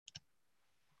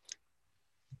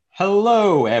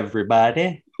Hello,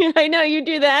 everybody. I know you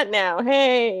do that now.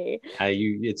 Hey,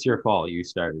 It's your fault. You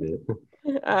started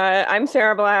it. I'm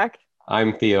Sarah Black.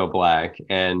 I'm Theo Black,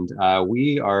 and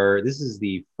we are. This is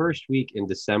the first week in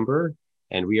December,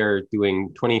 and we are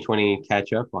doing 2020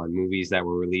 catch up on movies that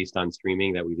were released on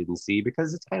streaming that we didn't see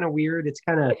because it's kind of weird. It's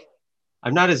kind of.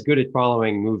 I'm not as good at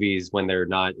following movies when they're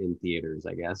not in theaters,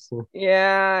 I guess.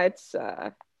 Yeah,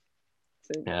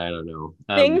 I don't know.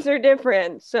 things are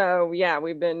different. So yeah,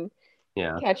 we've been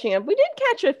Yeah, catching up. We did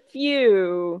catch a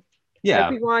few. Like yeah.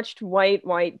 we watched White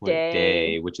What Day.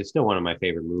 day? Which is still one of my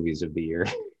favorite movies of the year.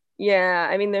 Yeah,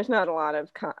 I mean, there's not a lot of.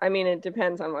 I mean, it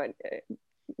depends on what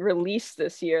released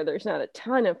this year. There's not a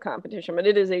ton of competition, but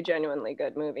it is a genuinely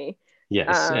good movie.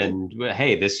 Yes, Um, and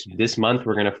hey, this month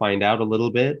we're going to find out a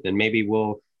little bit, and maybe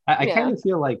we'll. I kind yeah, of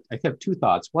feel like I have two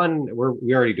thoughts. One, we're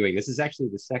already doing this. Is actually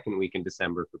the second week in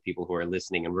December for people who are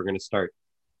listening, and we're going to start.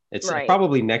 It's right,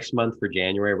 probably next month for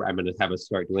January. Where I'm going to have us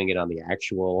start doing it on the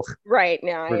actual. right.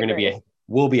 Now I We're going to agree.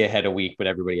 we'll be ahead a week, but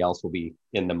everybody else will be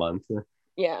in the month.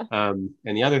 Yeah. And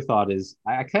the other thought is,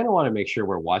 I kind of want to make sure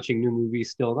we're watching new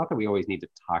movies still. Not that we always need to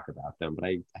talk about them, but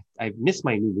I miss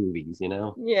my new movies.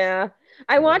 Yeah.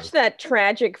 I Uh, watched that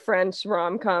tragic French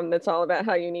rom-com that's all about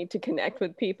how you need to connect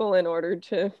with people in order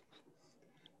to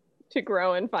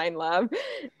grow and find love.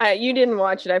 You didn't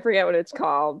watch it. I forget what it's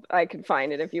called. I could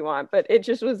find it if you want, but it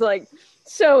just was like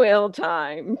so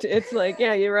ill-timed. It's like,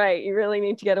 yeah, you're right. You really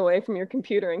need to get away from your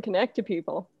computer and connect to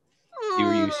people.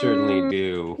 you certainly Mm.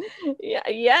 do. Yeah,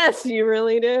 yes, you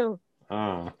really do.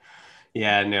 Oh,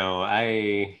 yeah, no,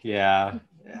 yeah.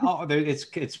 Oh,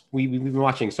 we've been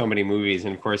watching so many movies,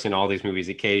 and of course, in all these movies,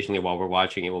 occasionally while we're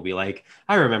watching it, we'll be like,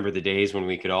 I remember the days when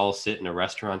we could all sit in a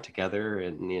restaurant together,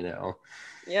 and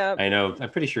Yep. I know, I'm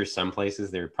pretty sure some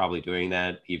places they're probably doing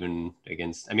that, even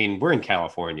against. I mean, we're in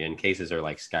California, and cases are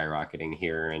like skyrocketing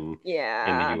here and in the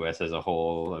Yeah. U.S. as a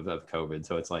whole of COVID.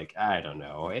 So it's like, I don't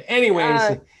know. Anyways,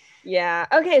 Uh, yeah.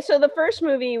 Okay. So the first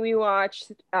movie we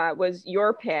watched was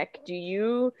your pick.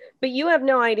 But you have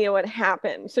no idea what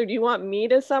happened. So do you want me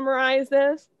to summarize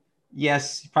this?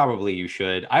 yes, probably you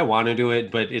should. I want to do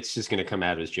it, but it's just going to come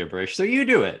out as gibberish. So you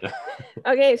do it.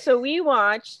 Okay. So we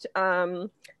watched The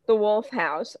Wolf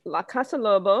House, La Casa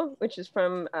Lobo, which is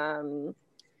from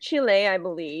Chile, I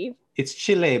believe. It's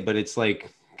Chile, but it's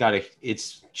like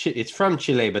it's from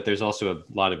Chile, but there's also a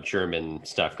lot of German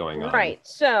stuff going on. Right.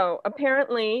 So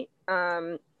apparently,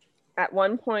 at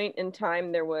one point in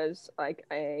time there was like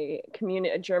a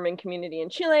German community in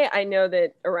Chile. I know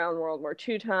that around World War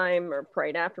II time or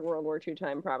right after World War II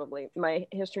time, probably. My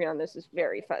history on this is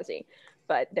very fuzzy,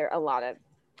 but there are a lot of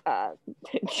uh,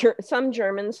 some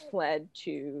Germans fled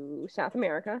to South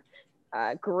America.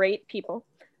 Great people.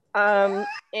 And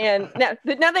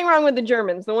nothing wrong with the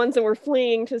Germans. The ones that were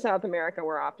fleeing to South America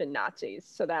were often Nazis.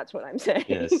 So that's what I'm saying.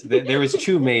 Yes, there was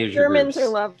two major Germans are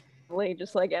groups. lovely,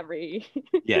 just like every.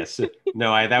 Yes,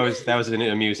 no, I that was an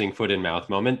amusing foot and mouth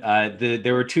moment.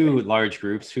 There were two large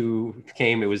groups who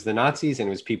came. It was the Nazis and it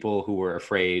was people who were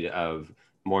afraid of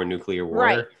more nuclear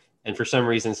Right. war. And for some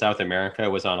reason, South America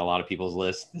was on a lot of people's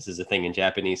list. This is a thing in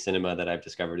Japanese cinema that I've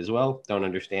discovered as well. Don't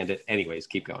understand it. Anyways,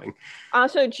 keep going.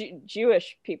 Also,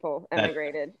 Jewish people That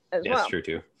emigrated as that's well. true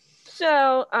too.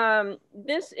 So,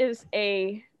 this is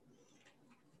a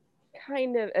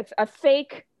kind of a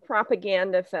fake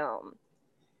propaganda film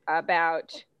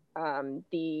about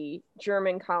the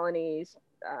German colonies'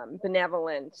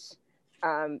 benevolence,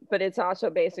 but it's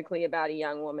also basically about a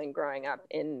young woman growing up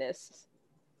in this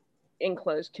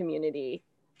enclosed community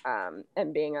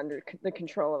and being under the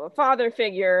control of a father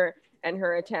figure and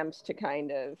her attempts to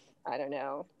kind of, I don't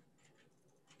know,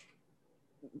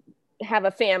 have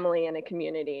a family and a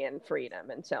community and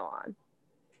freedom and so on.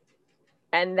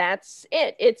 And that's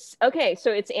it. It's okay.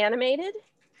 So it's animated.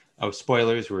 Oh,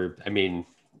 spoilers were. I mean,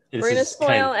 We're this going to is kind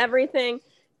spoil of everything.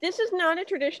 This is not a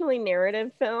traditionally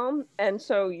narrative film. And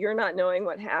so you're not knowing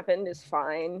what happened is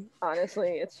fine.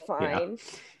 Honestly, it's yeah. fine.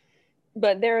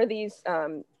 But there are these,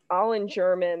 all in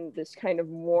German, this kind of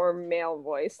warm male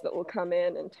voice that will come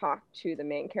in and talk to the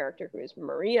main character, who is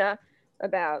Maria,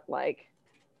 about like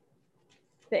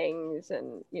things.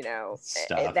 And,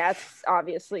 Stuff. that's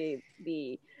obviously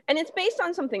and it's based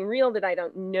on something real that I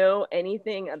don't know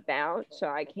anything about. So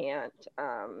I can't,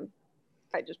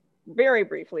 I just very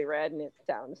briefly read and it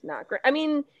sounds not great. I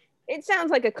mean, it sounds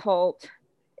like a cult.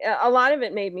 A lot of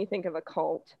it made me think of a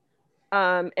cult.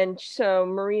 And so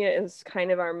Maria is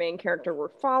kind of our main character we're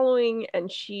following, and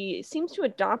she seems to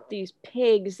adopt these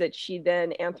pigs that she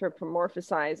then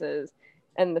anthropomorphizes,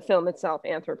 and the film itself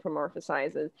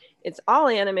anthropomorphizes. It's all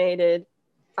animated.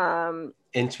 Um,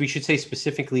 And we should say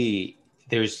specifically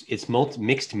it's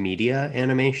mixed media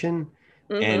animation,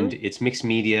 and Mm-hmm. it's mixed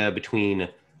media between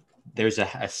there's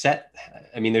a set.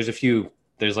 I mean, there's a few.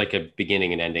 There's like a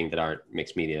beginning and ending that aren't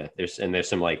mixed media. There's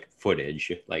some like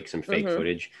footage, like some fake Mm-hmm.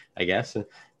 footage, I guess.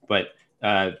 But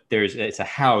it's a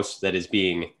house that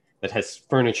has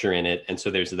furniture in it, and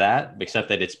so there's that. Except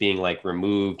that it's being like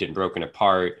removed and broken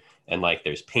apart, and like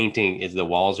there's painting. Is the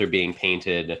walls are being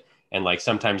painted, and like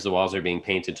sometimes the walls are being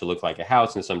painted to look like a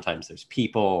house, and sometimes there's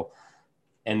people,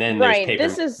 and then there's Right. paper,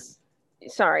 This is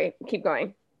sorry, keep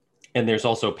going. and there's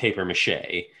also paper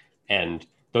mache, and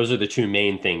those are the two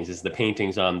main things: is the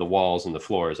paintings on the walls and the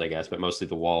floors, I guess, but mostly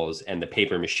the walls, and the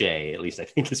paper mache. At least I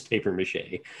think it's paper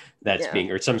mache that's Yeah.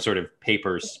 being, or some sort of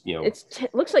papers.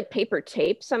 Looks like paper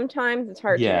tape sometimes. It's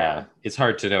hard to Yeah, know. it's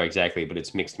hard to know exactly, but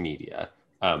it's mixed media.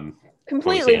 Um,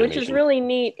 when we say Completely, which is animation, really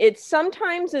neat. It's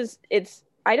sometimes is it's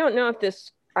I don't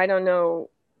know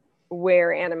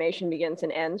where animation begins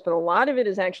and ends, but a lot of it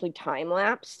is actually time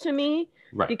lapse to me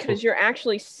right? because you're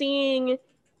actually seeing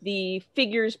the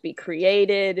figures be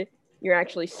created. You're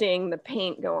actually seeing the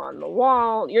paint go on the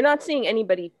wall. You're not seeing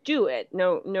anybody do it.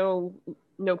 No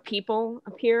people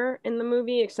appear in the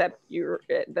movie except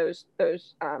those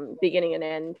beginning and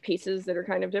end pieces that are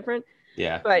kind of different.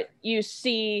 Yeah, But you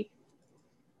see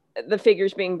the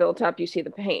figures being built up. You see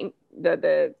the paint,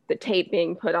 the tape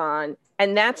being put on,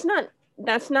 and that's not.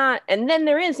 And then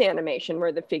there is animation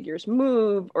where the figures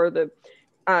move or the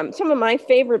some of my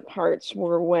favorite parts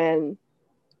were when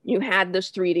you had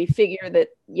this 3D figure that,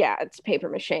 yeah, it's paper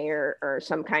mache or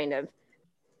some kind of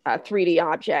 3D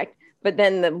object, but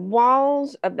then the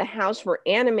walls of the house were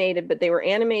animated, but they were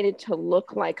animated to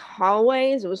look like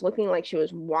hallways. It was looking like she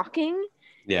was walking.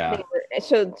 yeah, They were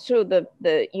so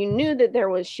the you knew that there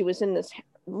was she was in this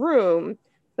room,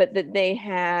 but that they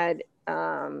had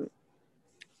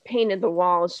painted the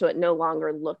walls so it no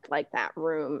longer looked like that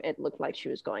room. It looked like she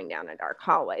was going down a dark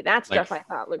hallway. That like stuff I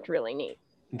thought looked really neat.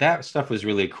 that stuff was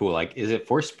really cool. Like, is it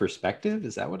forced perspective?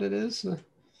 Is that what it is?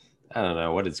 I don't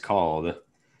know what it's called.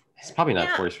 It's probably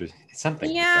not Yeah, forced. It's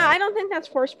something like yeah, I that. don't think that's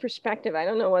forced perspective. I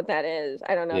don't know what that is.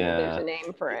 I don't know that there's Yeah. a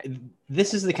name for it.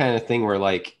 This is the kind of thing where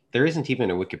like there isn't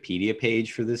even a Wikipedia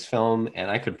page for this film, and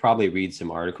I could probably read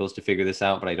some articles to figure this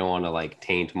out, but I don't want to like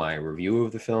taint my review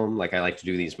of the film. Like I like to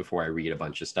do these before I read a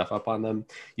bunch of stuff up on them.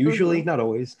 Usually, Mm-hmm. not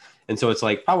always. And so it's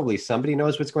like probably somebody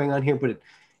knows what's going on here, but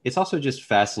it's also just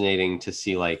fascinating to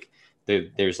see like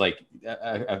there's like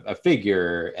a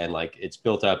figure and like it's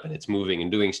built up and it's moving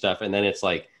and doing stuff, and then it's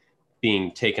like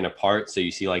being taken apart, so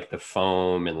you see like the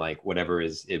foam and like whatever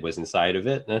is it was inside of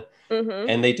it, Mm-hmm.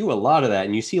 and they do a lot of that,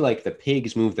 and you see like the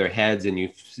pigs move their heads, and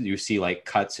you see like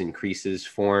cuts and creases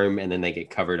form, and then they get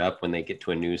covered up when they get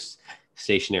to a new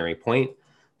stationary point.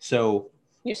 So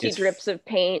You see it's drips of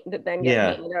paint that then get yeah,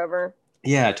 painted over.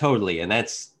 yeah, totally. And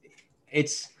it's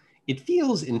it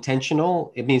feels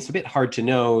intentional. I mean, it's a bit hard to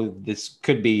know. This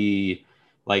could be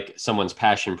like someone's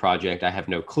passion project. I have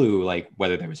no clue like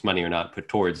whether there was money or not put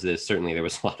towards this. Certainly there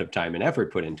was a lot of time and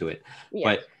effort put into it, Yeah.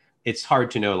 but it's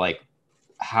hard to know like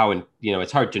how, and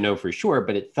it's hard to know for sure,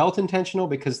 but it felt intentional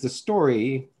because the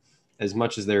story, as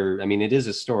much as I mean, it is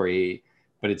a story,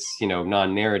 but it's,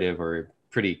 non-narrative or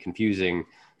pretty confusing.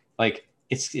 Like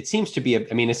it seems to be,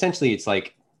 I mean, essentially it's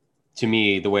like, to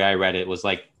me, the way I read it was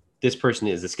like, this person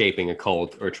is escaping a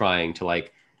cult or trying to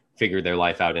like figure their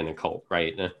life out in a cult.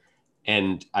 Right.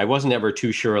 And I wasn't ever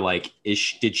too sure, like,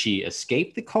 did she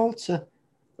escape the cult?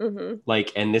 Mm-hmm.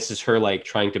 Like, and this is her like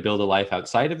trying to build a life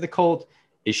outside of the cult.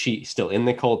 Is she still in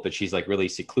the cult, but she's like really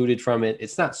secluded from it?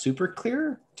 It's not super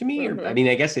clear to me. Or I Mm-hmm. mean,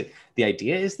 I guess the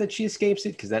idea is that she escapes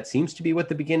it because that seems to be what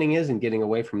the beginning is, and getting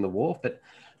away from the wolf.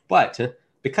 But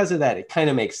because of that, it kind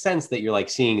of makes sense that you're like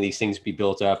seeing these things be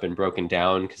built up and broken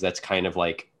down, because that's kind of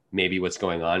like maybe what's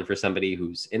going on for somebody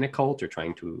who's in a cult or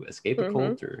trying to escape a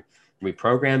Mm-hmm. cult or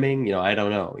reprogramming. I don't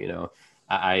know.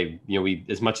 We,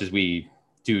 as much as we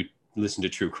do listen to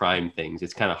true crime things,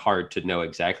 it's kind of hard to know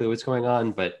exactly what's going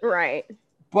on. Right.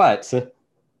 But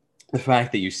the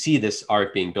fact that you see this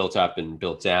art being built up and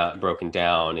built down, broken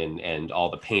down, and all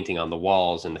the painting on the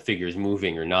walls and the figures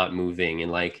moving or not moving,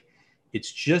 and like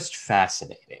it's just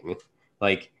fascinating.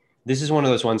 Like this is one of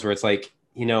those ones where it's like,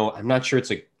 I'm not sure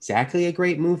it's exactly a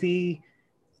great movie,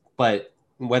 but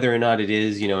whether or not it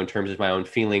is, in terms of my own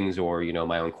feelings or,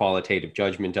 my own qualitative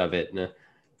judgment of it,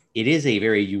 it is a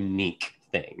very unique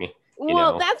thing, you Well,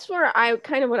 know. that's where I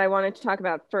kind of what I wanted to talk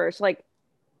about first. Like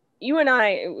you and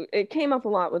I, it came up a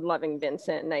lot with Loving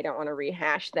Vincent, and I don't want to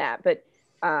rehash that, but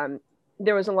um,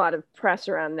 there was a lot of press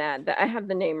around that. That I have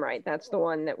the name right. That's the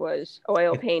one that was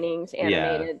oil It, paintings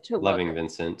yeah, animated to look, Loving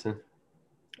Vincent.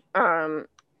 um,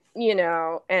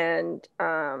 and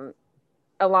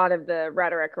a lot of the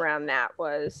rhetoric around that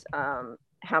was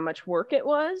how much work it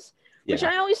was, which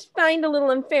Yeah. I always find a little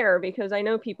unfair because I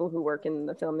know people who work in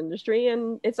the film industry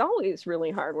and it's always really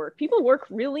hard work. People work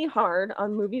really hard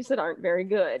on movies that aren't very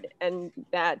good. And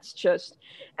that's just,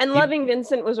 and It, Loving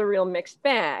Vincent was a real mixed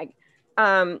bag.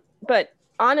 But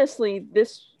honestly,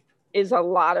 this is a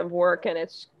lot of work and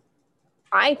it's,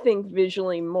 I think,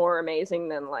 visually more amazing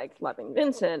than like Loving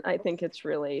Vincent. I think it's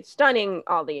really stunning,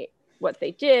 all the what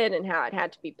they did and how it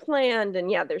had to be planned.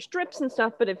 And yeah, there's drips and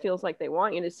stuff, but it feels like they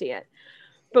want you to see it.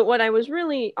 But what I was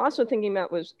really also thinking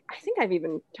about was, I think I've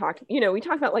even talked, we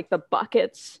talk about like the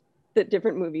buckets that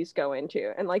different movies go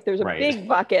into. And like there's a right. big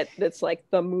bucket that's like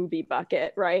the movie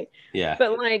bucket, right? Yeah.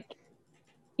 But like,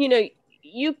 you know,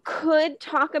 you could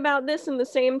talk about this in the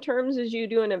same terms as you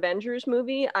do an Avengers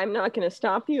movie. I'm not going to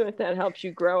stop you if that helps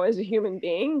you grow as a human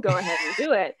being. Go ahead and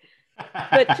do it.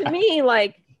 But to me,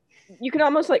 like, you could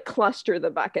almost like cluster the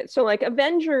bucket. So like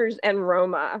Avengers and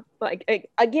Roma, like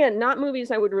again, not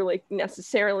movies I would really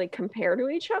necessarily compare to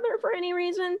each other for any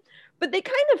reason, but they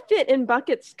kind of fit in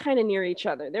buckets kind of near each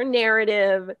other. They're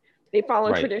narrative, they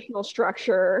follow Right. traditional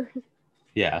structure,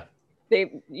 Yeah.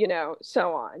 they,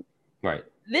 so on. Right.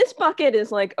 This bucket is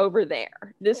like over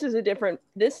there. This is a different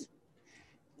this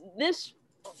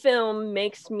film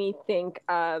makes me think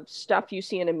of stuff you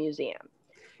see in a museum.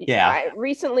 Yeah.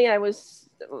 Recently I was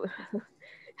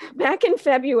back in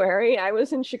February, I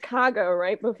was in Chicago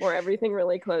right before everything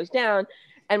really closed down,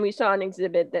 and we saw an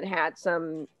exhibit that had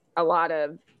a lot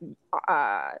of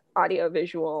audio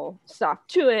visual stuff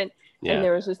to it. And Yeah.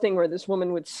 there was this thing where this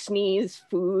woman would sneeze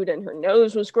food and her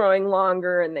nose was growing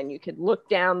longer. And then you could look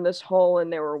down this hole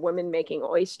and there were women making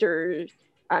oysters,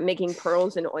 making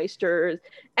pearls and oysters.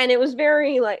 And it was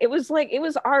very it was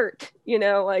art,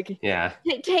 like Yeah.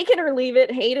 take it or leave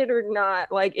it, hate it or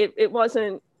not. Like it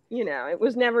wasn't, it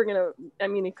was never going to, I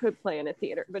mean, it could play in a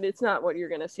theater, but it's not what you're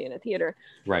going to see in a theater.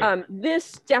 Right.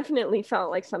 This definitely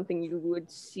felt like something you would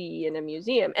see in a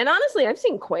museum. And honestly, I've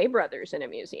seen Quay brothers in a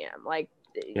museum. Like,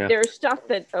 Yeah. there's stuff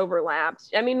that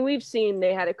overlaps. I mean, we've seen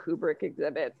they had a Kubrick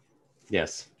exhibit.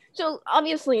 Yes. So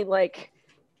obviously, like,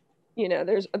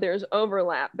 there's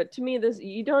overlap. But to me,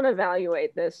 you don't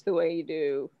evaluate this the way you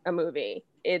do a movie.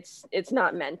 It's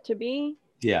not meant to be.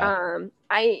 Yeah.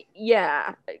 I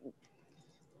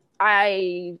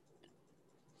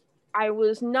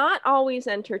was not always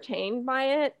entertained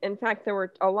by it. In fact, there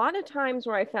were a lot of times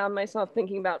where I found myself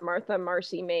thinking about Martha,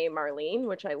 Marcy, May, Marlene,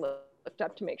 which I looked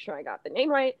up to make sure I got the name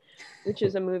right, which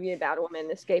is a movie about a woman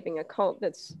escaping a cult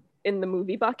that's in the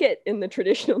movie bucket, in the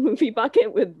traditional movie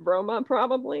bucket with Roma,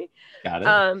 probably. Got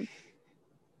it.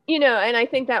 And I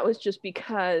think that was just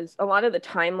because a lot of the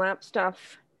time-lapse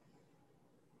stuff,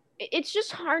 it's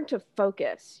just hard to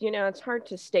focus. It's hard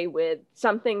to stay with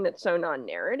something that's so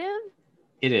non-narrative.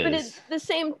 It is. But it's the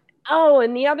same. Oh,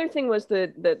 and the other thing was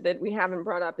that we haven't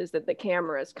brought up is that the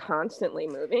camera is constantly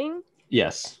moving.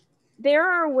 Yes. There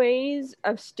are ways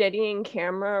of steadying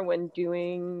camera when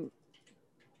doing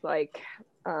like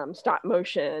stop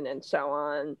motion and so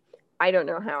on. I don't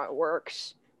know how it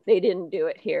works. They didn't do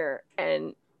it here.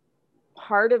 And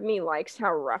part of me likes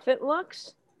how rough it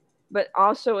looks, but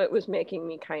also it was making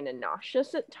me kind of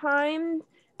nauseous at times.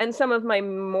 And some of my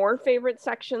more favorite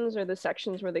sections are the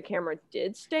sections where the camera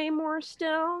did stay more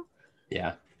still.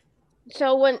 Yeah.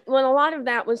 So when a lot of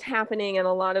that was happening and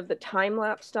a lot of the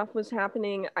time-lapse stuff was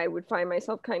happening, I would find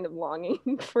myself kind of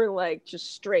longing for like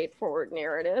just straightforward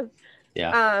narrative.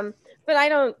 Yeah. But I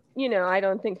don't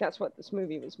think that's what this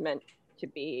movie was meant to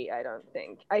be.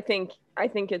 I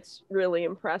think it's really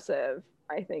impressive.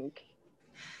 I think.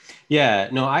 Yeah,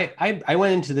 no, I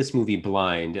went into this movie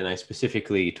blind, and I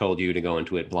specifically told you to go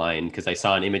into it blind because I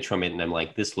saw an image from it, and I'm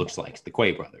like, this looks like the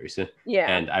Quay brothers. Yeah.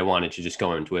 And I wanted to just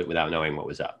go into it without knowing what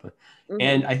was up. Mm-hmm.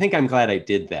 And I think I'm glad I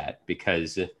did that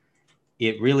because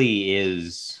it really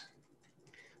is.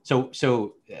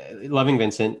 So Loving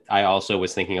Vincent, I also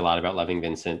was thinking a lot about Loving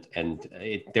Vincent, and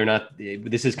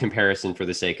this is comparison for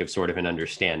the sake of sort of an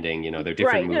understanding, they're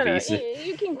different movies. No,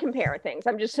 you can compare things.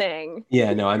 I'm just saying.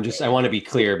 Yeah, no, I want to be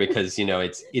clear because,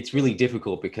 it's really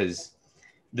difficult because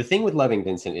the thing with Loving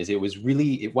Vincent is it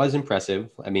was impressive.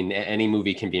 I mean, any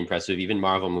movie can be impressive, even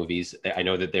Marvel movies. I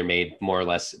know that they're made more or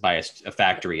less by a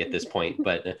factory at this point,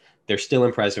 but they're still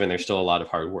impressive and there's still a lot of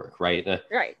hard work, right?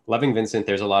 Right. Loving Vincent,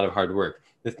 there's a lot of hard work.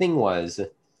 The thing was,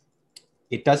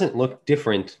 it doesn't look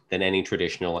different than any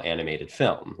traditional animated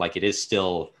film. Like it is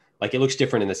still, like it looks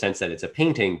different in the sense that it's a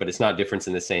painting, but it's not different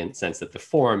in the same sense that the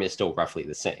form is still roughly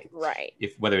the same. Right.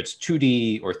 Whether it's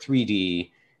 2D or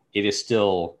 3D, it is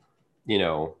still,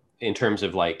 in terms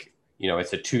of like,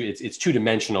 it's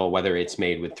two-dimensional, whether it's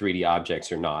made with 3D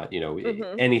objects or not.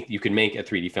 You can make a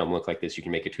 3D film look like this, you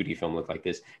can make a 2D film look like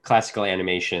this. Classical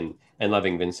animation and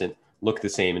Loving Vincent look the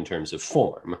same in terms of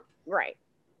form. Right.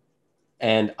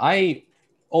 And I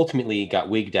ultimately got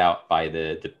wigged out by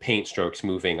the paint strokes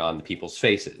moving on the people's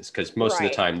faces, because most of the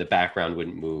time the background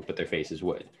wouldn't move, but their faces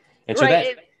would. And so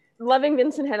Loving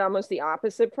Vincent had almost the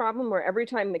opposite problem, where every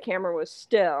time the camera was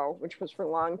still, which was for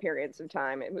long periods of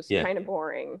time, it was kind of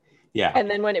boring. Yeah.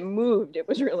 And then when it moved, it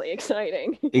was really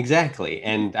exciting. Exactly.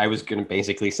 And I was going to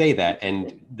basically say that.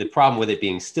 And the problem with it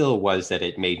being still was that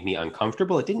it made me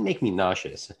uncomfortable. It didn't make me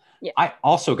nauseous. Yeah. I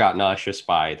also got nauseous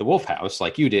by The Wolf House,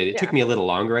 like you did. It took me a little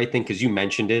longer, I think, because you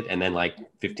mentioned it. And then like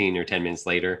 15 or 10 minutes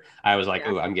later, I was like,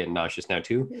 oh, I'm getting nauseous now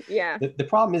too. Yeah. The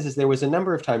problem is there was a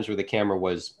number of times where the camera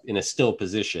was in a still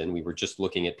position. We were just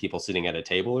looking at people sitting at a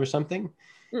table or something.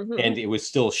 And it was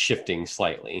still shifting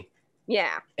slightly.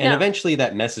 Yeah. And eventually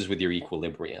that messes with your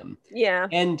equilibrium. Yeah.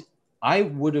 And I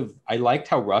liked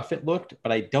how rough it looked,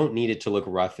 but I don't need it to look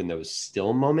rough in those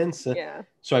still moments. Yeah.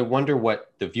 So I wonder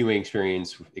what the viewing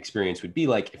experience would be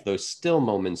like if those still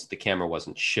moments, the camera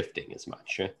wasn't shifting as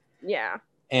much. Yeah.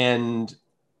 And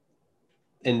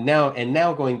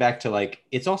now going back to like,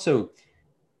 it's also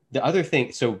the other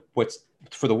thing. So what's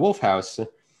for the Wolf House,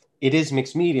 it is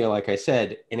mixed media, like I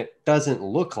said, and it doesn't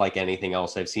look like anything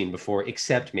else I've seen before,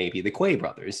 except maybe the Quay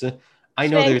brothers. I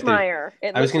know there's.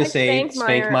 I was going to say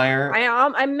Spankmeyer.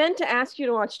 I meant to ask you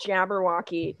to watch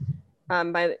Jabberwocky,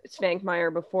 by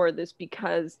Spankmeyer before this,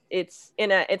 because it's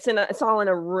all in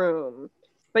a room,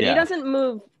 but he doesn't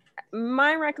move.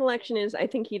 My recollection is I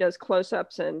think he does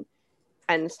close-ups and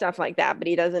stuff like that, but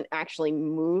he doesn't actually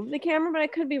move the camera. But I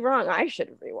could be wrong. I should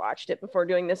have rewatched it before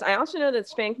doing this. I also know that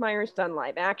Spankmeyer's done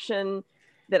live action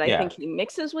that I think he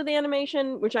mixes with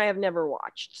animation, which I have never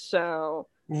watched. So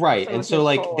right, and so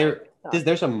like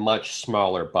there's a much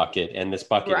smaller bucket, and this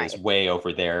bucket is way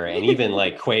over there, and even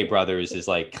like Quay Brothers is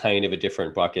like kind of a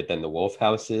different bucket than the Wolf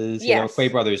House is. You know, Quay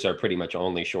Brothers are pretty much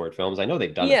only short films. I know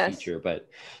they've done a feature, but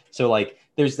so like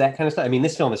there's that kind of stuff. I mean,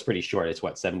 this film is pretty short. It's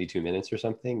 72 minutes or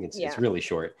something. It's really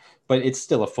short, but it's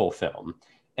still a full film.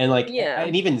 And like,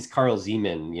 and even Carl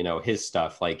Zeman, you know, his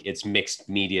stuff, like it's mixed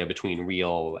media between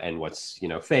real and what's,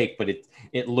 fake, but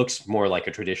it looks more like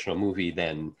a traditional movie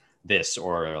than this,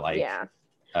 or like,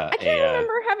 I can't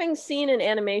remember having seen an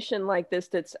animation like this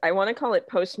I want to call it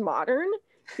postmodern,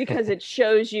 because it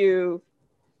shows you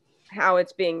how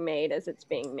it's being made as it's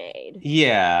being made.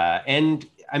 Yeah. And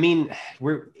I mean,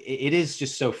 it is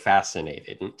just so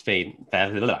fascinating.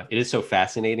 It is so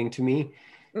fascinating to me.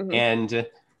 And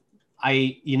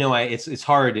it's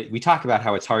hard. We talk about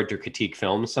how it's hard to critique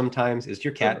films sometimes. Is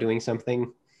your cat doing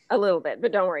something? A little bit,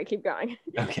 but don't worry, keep going.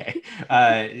 Okay.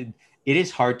 It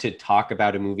is hard to talk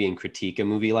about a movie and critique a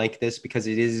movie like this, because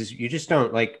you just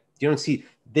don't you don't see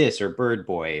this or Bird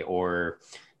Boy or,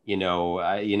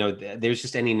 there's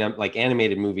just any like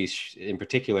animated movies in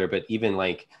particular, but even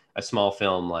like a small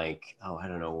film like, I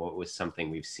don't know, what was something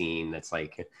we've seen that's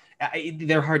like,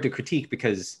 they're hard to critique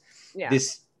because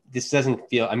this doesn't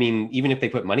feel, I mean, even if they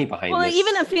put money behind this.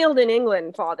 Even A Field in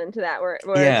England falls into that, where it's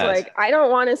like, I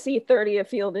don't want to see 30 A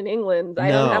Field in England. I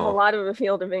don't have a lot of A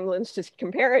Field of England to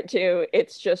compare it to.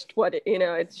 It's just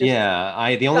it's just.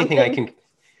 Yeah, the only thing I can.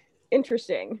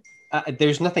 Interesting.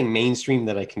 There's nothing mainstream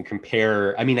that I can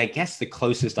compare. I mean, I guess the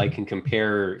closest I can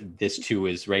compare this to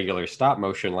is regular stop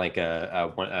motion, like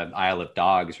a Isle of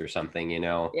Dogs or something,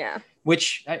 Yeah.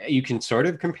 Which you can sort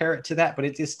of compare it to that, but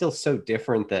it is still so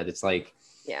different that it's like.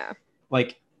 Yeah.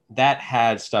 Like that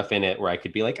had stuff in it where I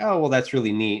could be like, oh, well, that's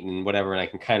really neat and whatever. And I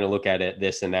can kind of look at it,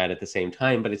 this and that at the same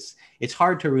time, but it's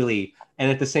hard to really, and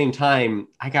at the same time,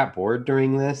 I got bored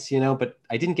during this, but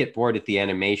I didn't get bored at the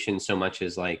animation so much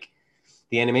as like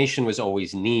the animation was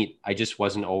always neat. I just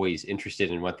wasn't always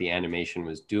interested in what the animation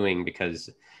was doing because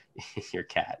your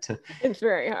cat. It's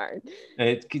very hard.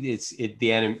 I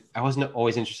wasn't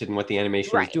always interested in what the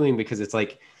animation was doing because it's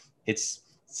like, it's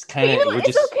kind of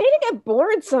it's okay to get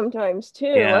bored sometimes too.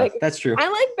 Yeah, that's true. I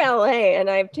like ballet, and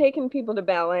I've taken people to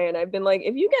ballet, and I've been like,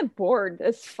 if you get bored,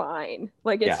 that's fine.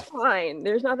 Like it's fine.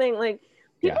 There's nothing like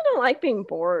people don't like being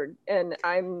bored, and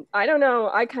I don't know.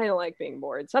 I kind of like being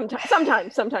bored sometimes.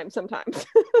 It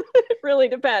really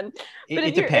depends. But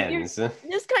it depends.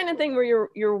 This kind of thing where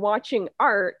you're watching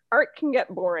art can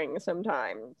get boring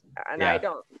sometimes. And I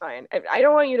don't mind. I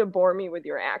don't want you to bore me with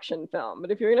your action film,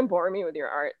 but if you're going to bore me with your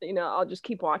art, I'll just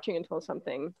keep watching until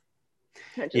something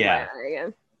catches my eye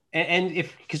again. And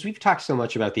if because we've talked so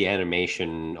much about the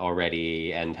animation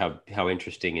already and how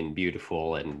interesting and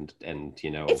beautiful and It's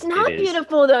it not is.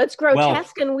 beautiful though. It's Well,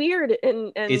 grotesque and weird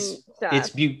and stuff.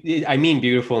 I mean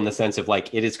beautiful in the sense of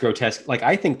like it is grotesque. Like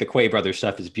I think the Quay brothers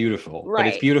stuff is beautiful, but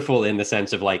it's Right. beautiful in the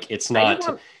sense of like I just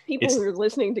want people who it's are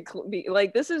listening to be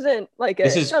like, this isn't like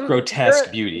this a is some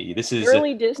grotesque beauty.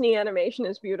 early Disney animation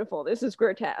is beautiful. This is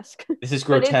grotesque, This is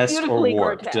but it's grotesque or beautifully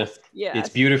warped. grotesque. It's Yes.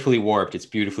 beautifully warped. It's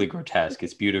beautifully grotesque.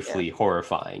 It's Yeah. beautifully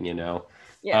horrifying,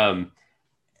 Yeah. Um,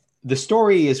 the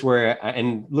story is where,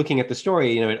 and looking at the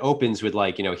story, it opens with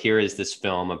like, here is this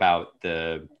film about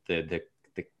the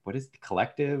what is the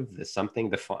collective, the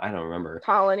something, I don't remember.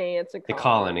 Colony. It's a The colony.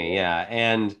 colony, yeah.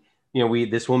 And,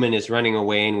 this woman is running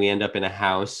away and we end up in a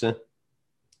house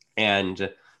and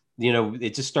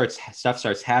it just stuff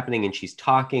starts happening and she's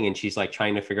talking and she's like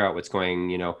trying to figure out what's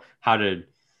going, how to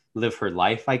live her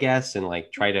life, I guess, and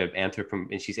like try to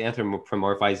and she's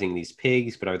anthropomorphizing these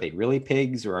pigs, but are they really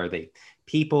pigs or are they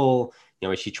people?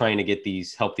 Is she trying to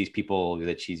help these people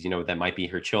that she's, that might be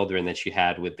her children that she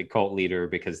had with the cult leader,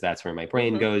 because that's where my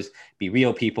brain goes, be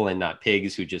real people and not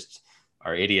pigs who just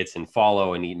are idiots and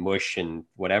follow and eat mush and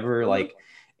whatever. Like,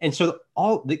 and so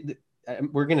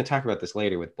we're going to talk about this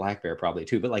later with Black Bear probably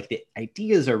too, but like the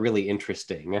ideas are really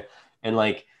interesting and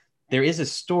like there is a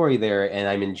story there and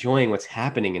I'm enjoying what's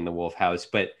happening in the Wolf House.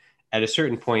 But at a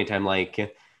certain point, I'm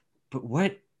like, but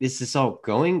what is this all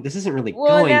going? This isn't really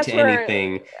Well, and going that's to where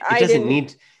anything. It I doesn't didn't.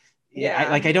 need, Yeah.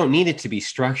 I don't need it to be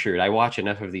structured. I watch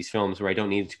enough of these films where I don't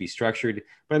need it to be structured,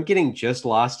 but I'm getting just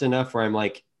lost enough where I'm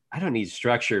like, I don't need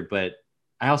structure, but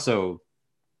I also,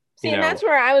 See, and that's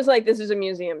where I was like, this is a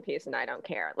museum piece, and I don't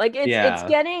care. Like, yeah,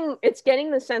 it's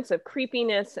getting the sense of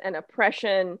creepiness and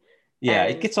oppression yeah,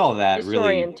 it and gets all that really.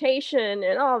 disorientation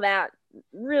and all that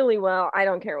really well. I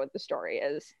don't care what the story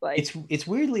is. Like, It's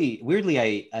weirdly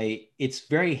it's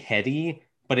very heady,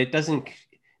 but it doesn't.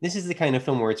 This is the kind of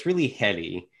film where it's really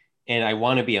heady, and I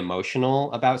want to be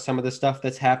emotional about some of the stuff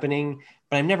that's happening,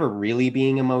 but I'm never really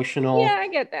being yeah, emotional, I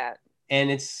get that. and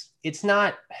it's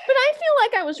not. But I feel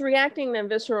like I was reacting in a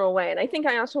visceral way. And I think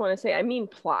I also want to say, I mean,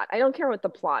 plot. I don't care what the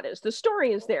plot is. The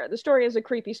story is there. The story is a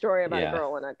creepy story about a Yeah,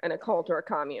 girl in a cult or a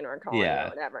commune or a colony or yeah.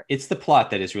 whatever. It's the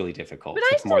plot that is really But difficult I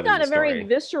more still than got the a very story.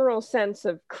 visceral sense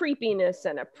of creepiness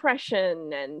and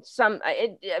oppression and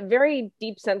a very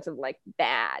deep sense of like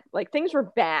bad. Like things were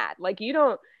bad. Like you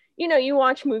don't, you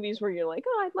watch movies where you're like,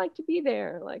 oh, I'd like to be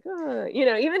there. Like, oh,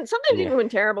 even sometimes Yeah, even when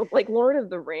terrible, like Lord of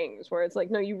the Rings, where it's like,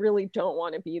 no, you really don't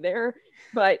want to be there.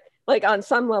 But like on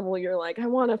some level, you're like, I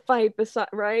want to fight beside,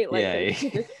 right? Like yeah. there's,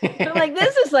 but like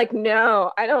this is like,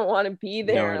 no, I don't want to be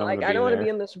No, I there. don't want Like to I be don't want to be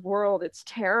there. in this world. It's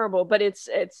terrible, but it's.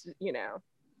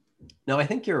 No, I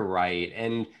think you're right,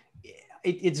 and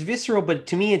it's visceral, but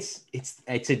to me, it's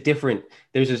a different.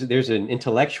 There's an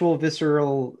intellectual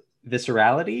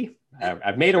viscerality.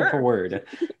 I've made up a Sure. word,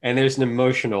 and there's an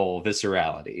emotional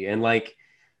viscerality, and like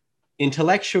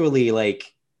intellectually,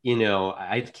 like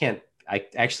I can't. I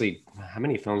actually, how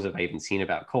many films have I even seen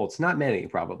about cults? Not many,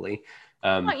 probably.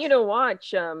 I Um, want you to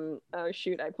watch oh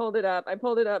shoot, I pulled it up.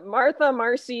 Martha,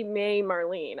 Marcy, May,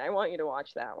 Marlene. I want you to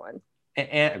watch that one.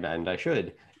 and I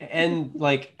should. And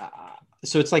like,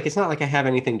 so it's like, it's not like I have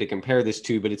anything to compare this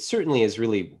to, but it certainly is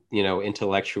really,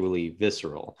 intellectually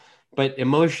visceral. But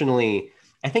emotionally,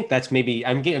 I think that's maybe,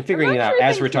 I'm I'm figuring it not out sure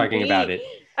as things we're can talking about be it.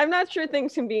 I'm not sure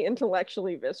things can be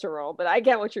intellectually visceral, but I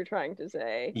get what you're trying to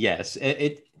say. Yes,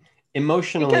 it Because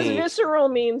emotionally, visceral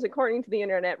means, according to the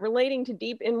internet, relating to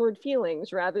deep inward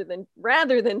feelings rather than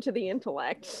to the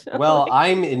intellect. So, well, like,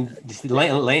 I'm in,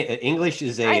 English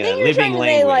is I a think you're living trying to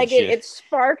say like language. it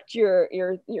sparked your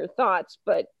thoughts,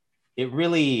 but It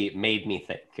really made me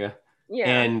think. yeah.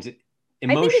 And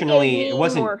I think it gave emotionally, it me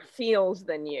wasn't, more feels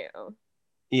than you.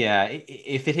 yeah,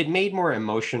 if it had made more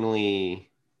emotionally,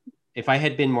 if I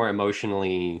had been more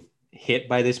emotionally hit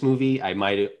by this movie, I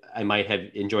might have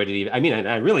enjoyed it even. I mean,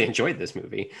 I really enjoyed this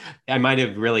movie. I might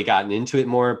have really gotten into it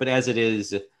more, but as it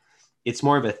is, it's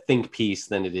more of a think piece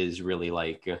than it is really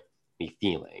like me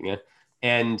feeling.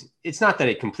 And it's not that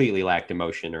it completely lacked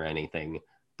emotion or anything,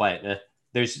 but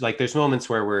there's moments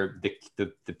where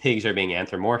the pigs are being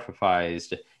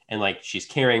anthropomorphized and like she's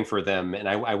caring for them and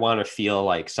I want to feel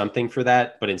like something for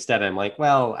that, but instead I'm like,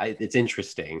 well, it's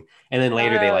interesting. And then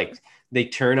later Uh, they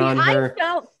turn See, on her.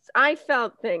 I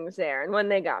felt things there, and when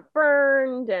they got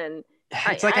burned, and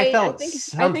It's like I felt I think I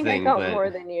something, felt but more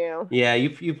than you. yeah,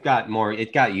 you've got more.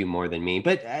 It got you more than me.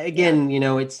 But Yeah, again,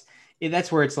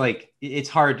 that's where it's like it's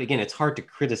hard. Again, it's hard to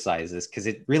criticize this because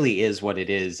it really is what it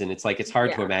is, and it's like it's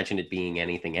hard to yeah, imagine it being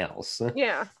anything else.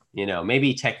 yeah. You know,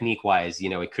 maybe technique wise, you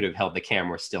know, it could have held the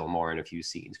camera still more in a few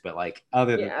scenes, but like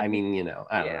other than, Yeah. I mean, you know,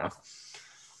 I don't Yeah. know.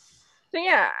 So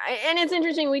yeah, and it's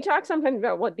interesting. We talk sometimes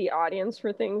about what the audience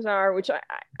for things are, which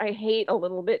I hate a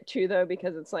little bit too, though,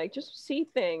 because it's like just see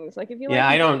things. Like if you Yeah,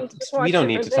 like I movies, don't. just We watch don't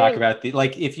need different to talk things. about the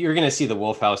like. If you're gonna see the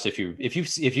Wolf House, if you're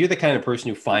the kind of person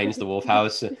who finds the Wolf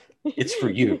House, it's for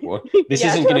you. This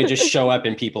Yes. isn't gonna just show up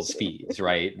in people's feeds,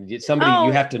 right? Somebody you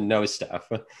Oh, have to know stuff.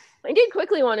 I did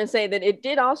quickly want to say that it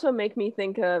did also make me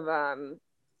think of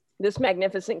this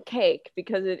magnificent cake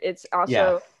because it's Yeah,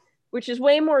 also, which is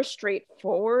way more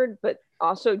straightforward but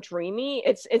also dreamy.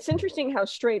 It's interesting how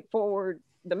straightforward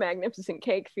the magnificent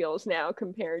cake feels now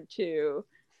compared to,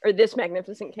 or this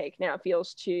magnificent cake now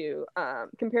feels to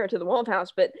compared to the Wolf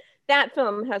House. But that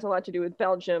film has a lot to do with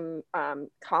Belgium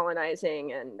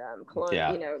colonizing and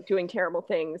yeah, you know, doing terrible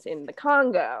things in the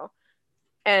Congo,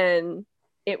 and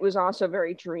it was also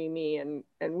very dreamy and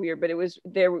weird. But it was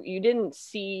there, you didn't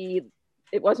see,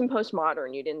 it wasn't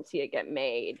postmodern, you didn't see it get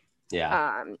made.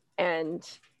 yeah. And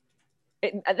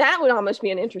that would almost be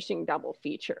an interesting double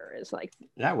feature, is like,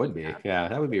 That would be. Yeah,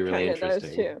 that would be really kind of those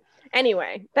interesting. two.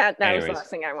 Anyway, that was the Anyways, last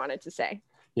thing I wanted to say.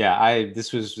 yeah, I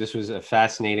this was a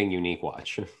fascinating, unique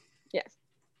watch. Yes.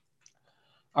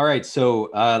 All right, so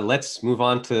let's move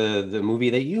on to the movie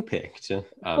that you picked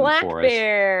Black for us,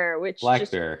 Bear, which Black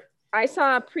just, Bear. I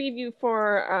saw a preview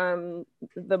for,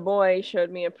 the boy showed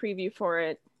me a preview for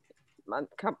it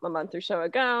a month or so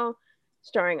ago,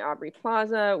 starring Aubrey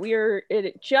Plaza.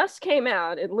 It just came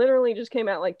out. It literally just came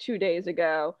out like 2 days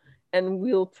ago, and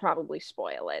we'll probably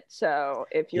spoil it. So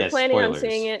if you're Yes, planning on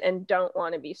seeing spoilers. it and don't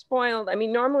want to be spoiled, I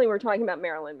mean, normally we're talking about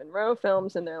Marilyn Monroe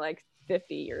films, and they're like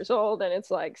 50 years old, and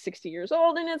it's like 60 years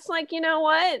old, and it's like, you know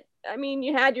what? I mean,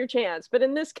 you had your chance, but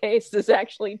in this case, this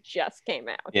actually just came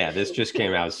out. Yeah, this just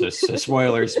came out. So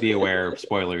spoilers, be aware.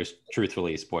 Spoilers,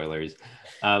 truthfully, spoilers.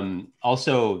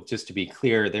 Also, just to be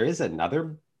clear, there is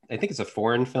another, I think it's a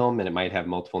foreign film and it might have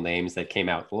multiple names that came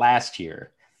out last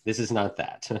year. This is not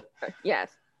that.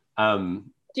 Yes.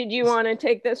 um, Did you want to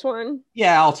take this one?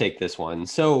 yeah, I'll take this one.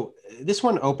 So this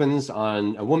one opens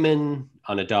on a woman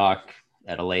on a dock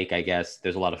at a lake, I guess.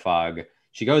 There's a lot of fog.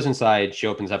 She goes inside, she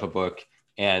opens up a book,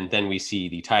 and then we see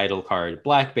the title card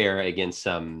Black Bear against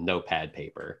some notepad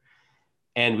paper.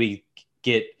 And we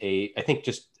get a, I think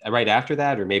just right after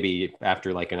that, or maybe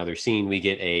after like another scene, we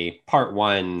get a part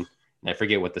one, and I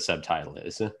forget what the subtitle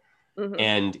is. Mm-hmm.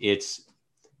 And it's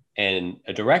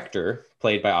a director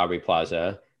played by Aubrey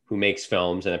Plaza who makes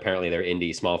films, and apparently they're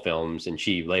indie small films, and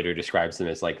she later describes them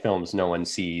as like films no one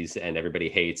sees and everybody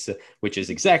hates, which is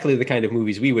exactly the kind of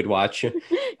movies we would watch. um,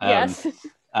 Yes.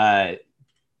 uh,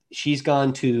 she's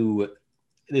gone to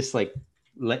this like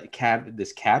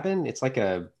this cabin. It's like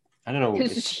a, I don't know,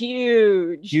 It's it's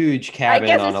huge. huge I cabin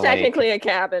guess on it's a lake. technically a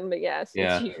cabin, but yes, it's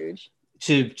Yeah, huge.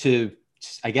 to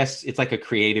I guess it's like a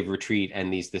creative retreat,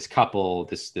 and this couple,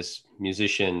 this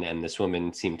musician and this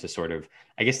woman seem to sort of,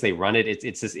 I guess they run it.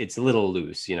 It's a little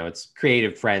loose, you know. It's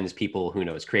creative friends, people who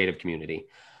knows, creative community,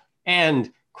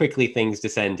 and quickly things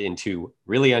descend into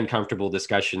really uncomfortable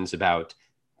discussions about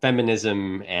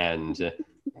feminism and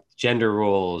gender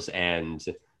roles and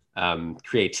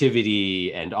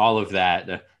creativity and all of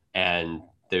that. And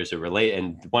there's a relate,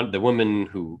 and the woman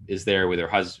who is there with her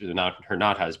husband,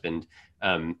 not husband,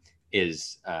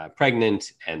 is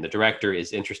pregnant, and the director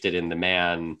is interested in the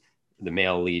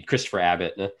male lead, Christopher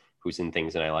Abbott, who's in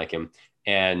things and I like him.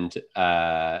 And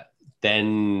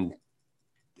then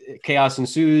chaos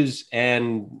ensues,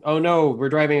 and oh no, we're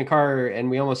driving a car and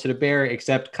we almost hit a bear,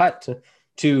 except cut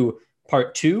to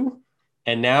part two.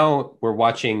 And now we're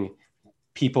watching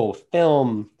people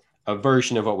film a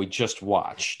version of what we just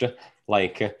watched.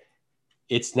 Like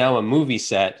it's now a movie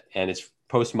set and it's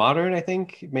postmodern, I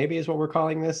think maybe is what we're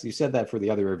calling this. You said that for the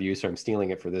other review, so I'm stealing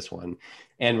it for this one.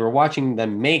 And we're watching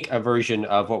them make a version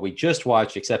of what we just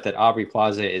watched, except that Aubrey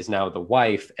Plaza is now the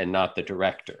wife and not the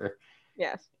director.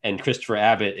 Yes. And Christopher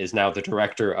Abbott is now the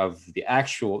director of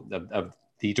of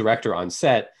the director on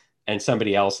set, and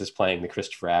somebody else is playing the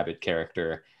Christopher Abbott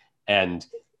character. And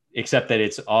except that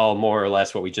it's all more or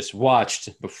less what we just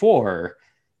watched before,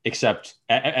 except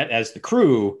as the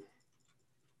crew,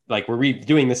 like we're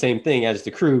doing the same thing as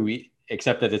the crew,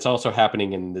 except that it's also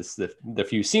happening in the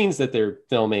few scenes that they're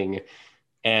filming,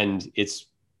 and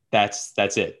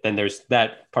that's it. Then there's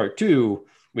that part two,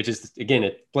 which is again,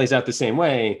 it plays out the same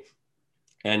way,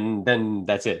 and then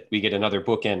that's it. We get another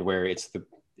bookend where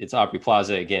it's Aubrey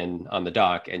Plaza again on the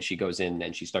dock, and she goes in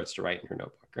and she starts to write in her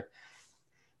notebook.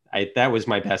 That was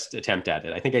my best attempt at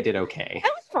it. I think I did okay.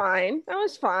 That was fine. That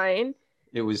was fine.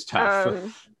 It was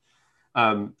tough.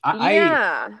 Um, I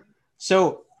yeah.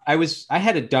 so I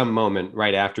had a dumb moment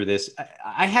right after this.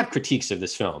 I have critiques of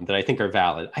this film that I think are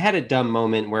valid. I had a dumb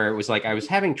moment where it was like I was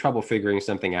having trouble figuring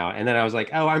something out, and then I was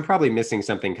like, oh, I'm probably missing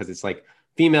something because it's like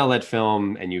female-led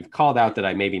film, and you've called out that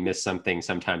I maybe miss something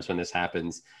sometimes when this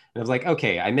happens. And I was like,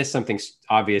 okay, I missed something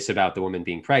obvious about the woman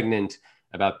being pregnant,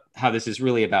 about how this is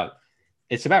really about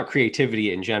it's about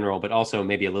creativity in general, but also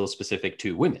maybe a little specific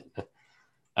to women,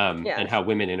 and Yes. how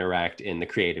women interact in the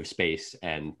creative space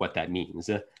and what that means.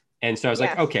 And so I was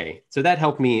like, Yes. okay, so that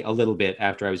helped me a little bit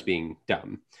after I was being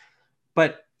dumb.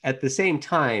 But at the same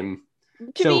time,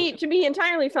 so To be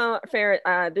entirely fair,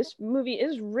 this movie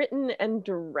is written and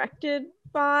directed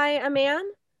by a man.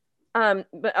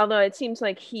 But although it seems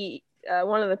like he,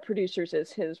 one of the producers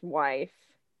is his wife,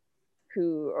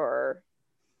 who or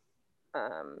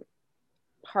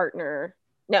partner.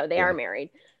 No, they are yeah, married.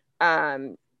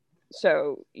 Um,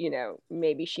 so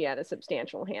maybe she had a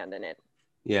substantial hand in it.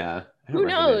 yeah, I don't Who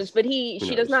knows? recognize. But Who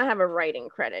she does knows? not have a writing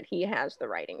credit. He has the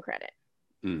writing credit.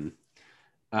 Mm.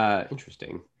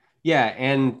 Interesting. Yeah,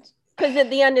 and Because at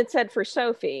the end it said for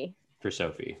Sophie, for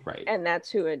Sophie, right? and that's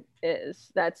who it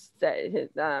is. That's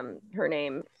her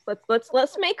name.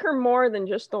 Let's make her more than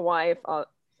just the wife.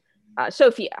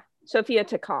 Sophia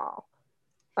Takal,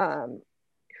 um,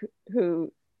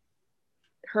 who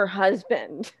her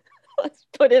husband. Let's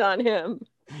put it on him.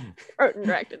 Wrote and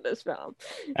directed this film.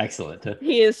 Excellent.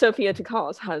 He is Sophia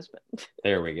Takal's husband.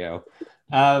 There we go.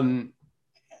 Um,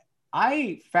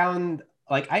 I found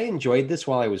like I enjoyed this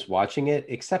while I was watching it,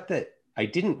 except that I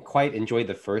didn't quite enjoy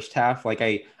the first half. Like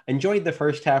I enjoyed the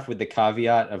first half with the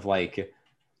caveat of like,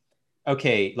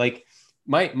 okay, like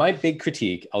my big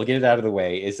critique, I'll get it out of the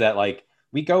way, is that like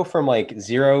we go from like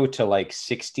 0 to like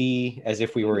 60 as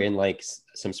if we were in like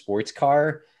some sports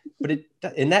car, but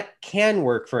and that can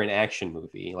work for an action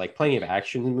movie. Like plenty of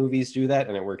action movies do that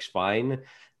and it works fine.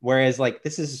 Whereas like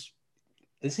this is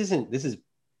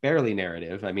barely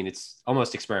narrative. I mean, it's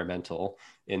almost experimental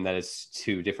in that it's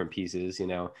two different pieces.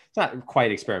 It's not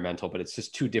quite experimental, but it's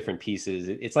just two different pieces.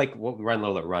 It's like Run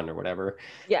Lola Run or whatever.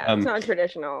 Yeah, it's not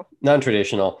traditional.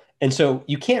 Non-traditional. And so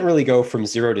you can't really go from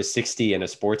 0 to 60 in a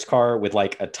sports car with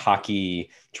like a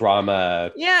talky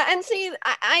drama. Yeah, and see,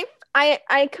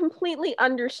 I completely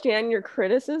understand your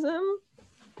criticism.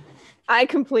 I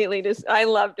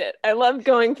loved it. I loved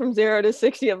going from 0 to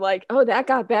 60 of like, oh, that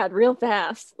got bad real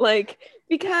fast. Like,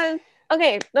 because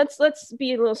okay, let's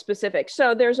be a little specific.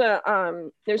 So there's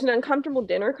an uncomfortable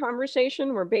dinner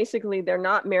conversation where basically they're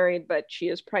not married, but she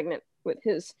is pregnant with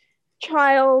his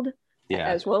child Yeah.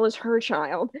 as well as her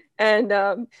child.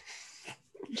 And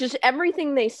just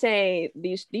everything they say,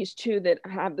 these two that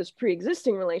have this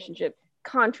pre-existing relationship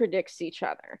contradicts each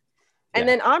other. And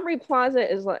Yeah. then Aubrey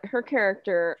Plaza is like her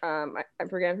character. I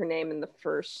forget her name in the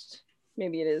first.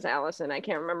 Maybe it is Allison. I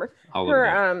can't remember. I'll look it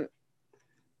up.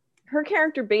 Her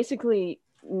character basically,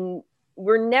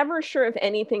 we're never sure if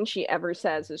anything she ever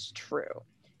says is true,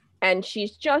 and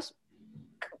she's just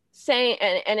saying,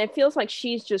 and it feels like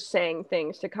she's just saying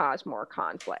things to cause more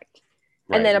conflict,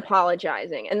 and then Right.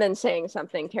 apologizing, and then saying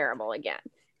something terrible again,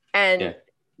 and. Yeah.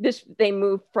 They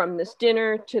move from this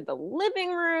dinner to the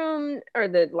living room or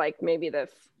maybe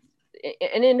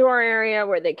an indoor area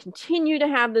where they continue to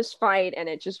have this fight and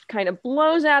it just kind of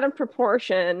blows out of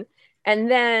proportion. And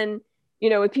then,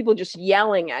 with people just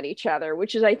yelling at each other,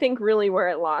 which is, I think, really where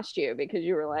it lost you because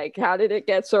you were like, how did it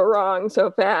get so wrong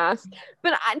so fast?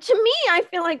 But to me, I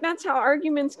feel like that's how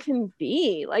arguments can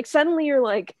be. Like suddenly you're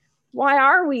like, why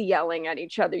are we yelling at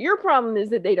each other? Your problem is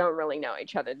that they don't really know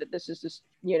each other, that this is just,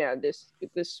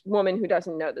 this woman who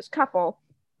doesn't know this couple.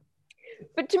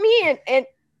 But to me,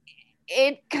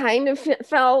 it kind of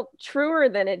felt truer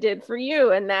than it did for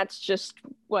you. And that's just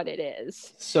what it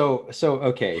is. So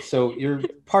okay. So you're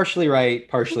partially right,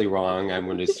 partially wrong. I'm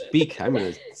going to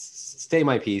stay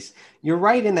my piece. You're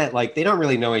right in that like they don't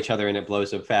really know each other and it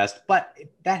blows up fast, but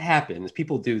that happens.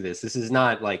 People do this. This is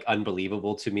not like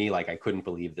unbelievable to me. Like I couldn't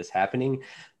believe this happening.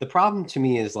 The problem to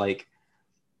me is like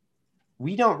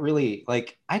we don't really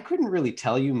like I couldn't really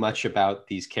tell you much about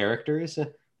these characters.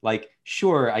 Like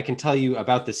sure, I can tell you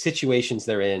about the situations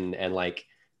they're in and like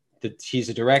that she's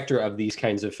a director of these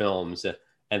kinds of films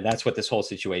and that's what this whole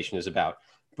situation is about.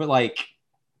 But like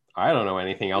I don't know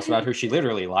anything else about her. She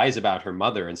literally lies about her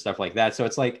mother and stuff like that. So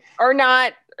it's like, or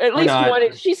not, at or least not.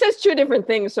 one. She says two different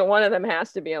things, so one of them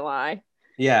has to be a lie.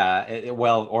 Yeah,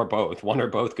 well, or both. One or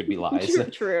both could be lies.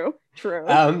 True.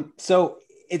 So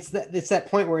it's that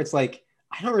point where it's like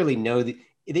I don't really know the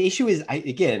issue is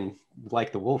again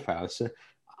like the Wolf House.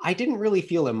 I didn't really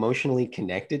feel emotionally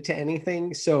connected to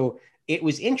anything. So it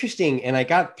was interesting, and I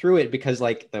got through it because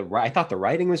like I thought the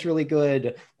writing was really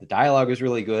good, the dialogue was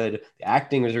really good, the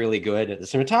acting was really good, the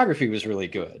cinematography was really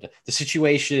good, the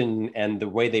situation and the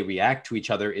way they react to each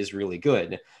other is really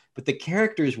good. But the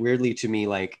characters, weirdly to me,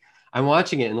 like I'm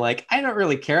watching it and like I don't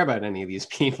really care about any of these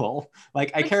people.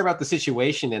 Like I care about the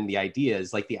situation and the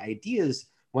ideas. Like the ideas,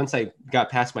 once I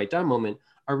got past my dumb moment,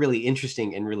 are really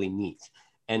interesting and really neat.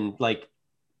 And like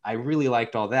I really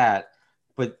liked all that.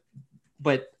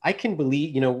 But I can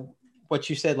believe, what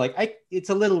you said, like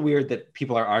it's a little weird that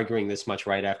people are arguing this much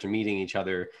right after meeting each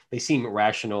other. They seem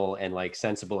rational and like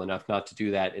sensible enough not to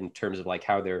do that in terms of like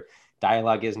how their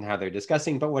dialogue is and how they're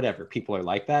discussing, but whatever, people are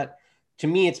like that. To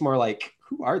me, it's more like,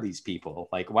 who are these people?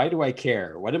 Like, why do I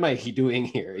care? What am I doing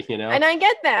here? And I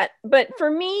get that. But for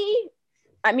me,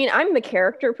 I mean, I'm the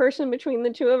character person between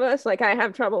the two of us. Like, I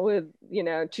have trouble with,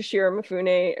 Toshiro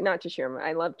Mifune, not Toshiro,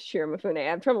 I love Toshiro Mifune. I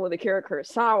have trouble with Akira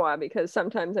Kurosawa because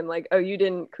sometimes I'm like, oh, you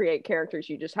didn't create characters,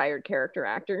 you just hired character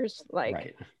actors. Like,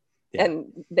 right. Yeah.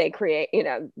 And they create,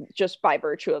 just by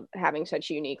virtue of having such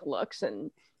unique looks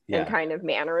and kind of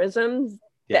mannerisms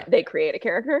that they create a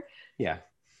character. Yeah.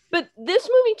 But this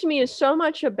movie to me is so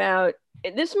much about,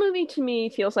 this movie to me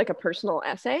feels like a personal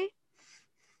essay.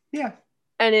 Yeah.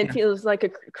 And it feels like a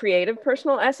creative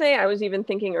personal essay. I was even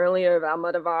thinking earlier of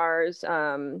Almodovar's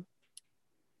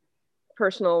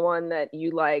personal one that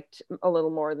you liked a little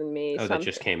more than me. Oh, that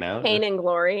just came out? Pain and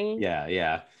Glory. Yeah,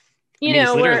 yeah.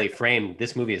 It's literally framed.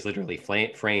 This movie is literally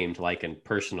framed like a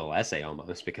personal essay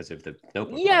almost because of the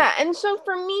Notebook. Yeah, and so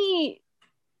for me,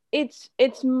 it's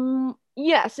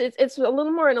yes, it's a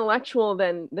little more intellectual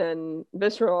than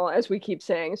visceral, as we keep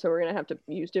saying. So we're gonna have to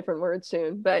use different words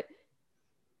soon, but.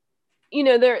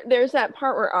 There's that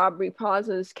part where Aubrey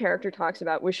Plaza's character talks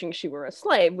about wishing she were a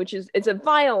slave, which it's a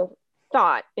vile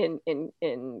thought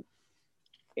in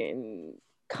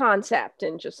concept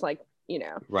and just like,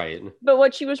 Right. But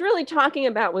what she was really talking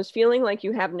about was feeling like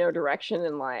you have no direction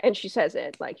in life. And she says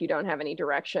it, like, you don't have any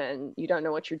direction. You don't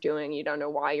know what you're doing. You don't know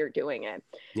why you're doing it.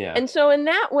 Yeah. And so in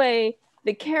that way,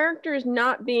 the characters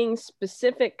not being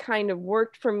specific kind of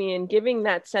worked for me in giving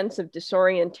that sense of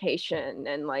disorientation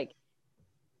and like,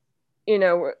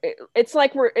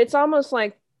 it's almost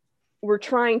like we're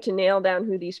trying to nail down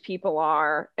who these people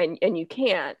are and you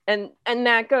can't. And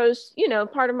that goes,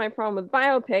 part of my problem with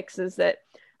biopics is that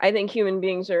I think human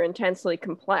beings are intensely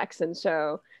complex. And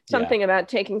so something about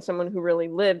taking someone who really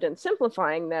lived and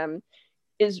simplifying them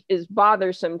is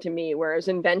bothersome to me, whereas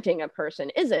inventing a person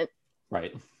isn't.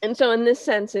 Right. And so in this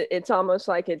sense, it's almost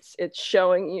like it's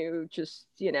showing you just,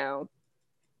 you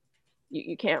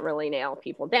can't really nail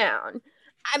people down.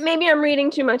 Maybe I'm reading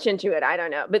too much into it. I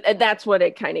don't know, but that's what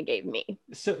it kind of gave me.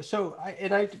 So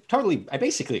I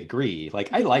basically agree.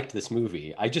 Like I liked this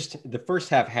movie. The first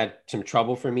half had some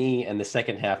trouble for me, and the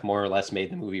second half more or less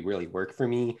made the movie really work for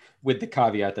me. With the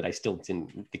caveat that I still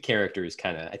didn't. The characters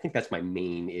kind of. I think that's my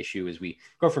main issue. Is we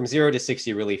go from 0 to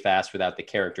 60 really fast without the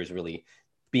characters really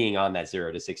being on that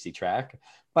 0 to 60 track.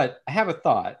 But I have a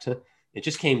thought. It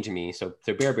just came to me, so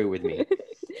bear with me.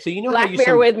 So Black how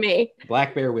bear with me.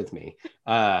 Black bear with me.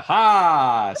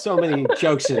 So many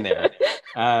jokes in there.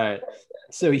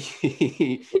 So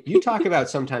you talk about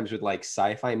sometimes with like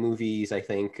sci-fi movies, I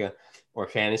think, or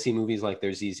fantasy movies, like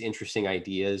there's these interesting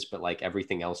ideas, but like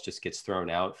everything else just gets thrown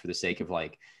out for the sake of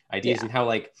like ideas, and how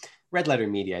like Red Letter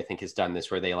Media, I think, has done this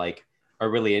where they like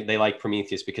they like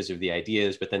Prometheus because of the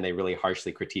ideas, but then they really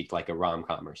harshly critique like a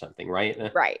rom-com or something, right?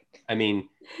 Right. I mean,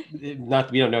 we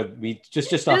don't know. We just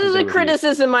this is a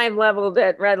criticism I've leveled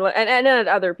at Red Letter and at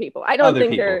other people. I don't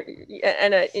think they're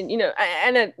and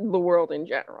at the world in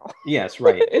general. Yes,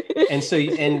 right. And so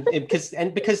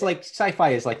because like sci-fi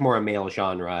is like more a male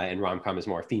genre and rom-com is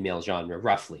more a female genre,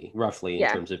 roughly in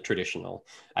terms of traditional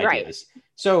ideas. Right.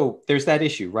 So there's that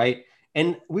issue, right?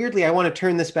 And weirdly, I want to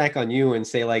turn this back on you and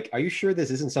say, like, are you sure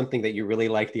this isn't something that you really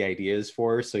like the ideas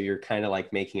for? So you're kind of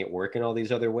like making it work in all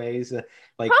these other ways,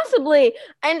 like possibly.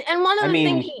 And one of the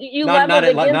things you leveled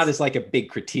against, not as like a big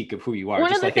critique of who you are.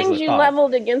 One of the things you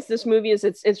leveled against this movie is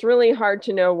it's really hard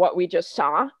to know what we just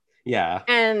saw. Yeah.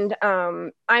 And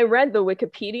I read the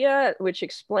Wikipedia, which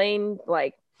explained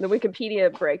like the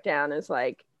Wikipedia breakdown is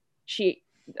like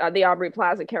the Aubrey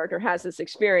Plaza character has this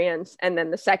experience, and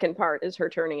then the second part is her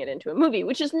turning it into a movie,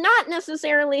 which is not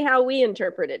necessarily how we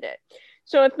interpreted it.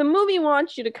 So if the movie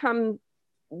wants you to come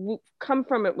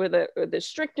from it with a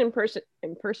strict interpretation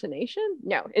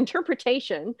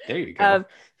there you go. of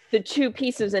the two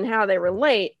pieces and how they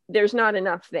relate, there's not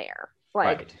enough there.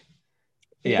 Like, right.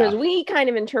 because Yeah. we kind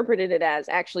of interpreted it as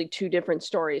actually two different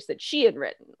stories that she had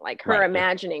written, like her Right.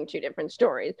 imagining two different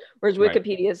stories, whereas Right.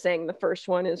 Wikipedia is saying the first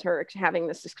one is her having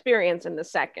this experience and the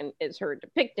second is her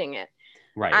depicting it.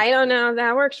 Right. I don't know if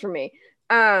that works for me.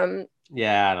 um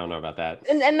Yeah, I don't know about that.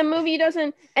 and the movie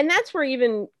doesn't, and that's where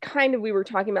even kind of we were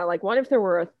talking about, like, what if there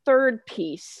were a third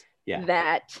piece Yeah.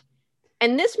 that,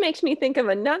 and this makes me think of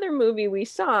another movie we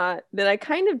saw that I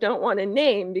kind of don't want to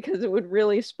name because it would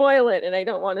really spoil it, and I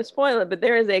don't want to spoil it, but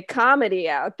there is a comedy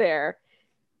out there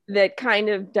that kind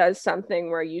of does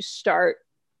something where you start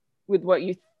with what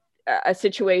you a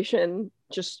situation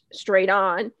just straight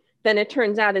on, then it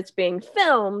turns out it's being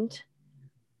filmed,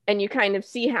 and you kind of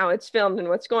see how it's filmed and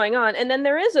what's going on, and then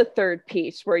there is a third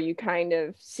piece where you kind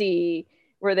of see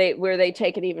where they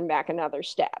take it even back another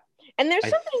step. And there's I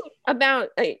something about,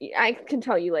 I can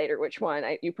tell you later which one,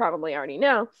 you probably already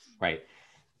know. right.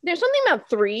 There's something about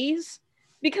threes,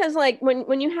 because like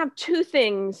when you have two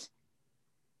things,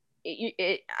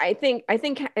 I think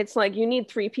it's like you need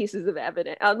three pieces of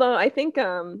evidence. Although I think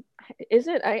is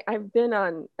it I've been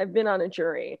on a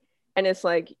jury, and it's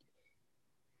like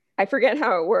I forget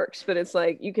how it works, but it's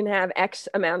like you can have X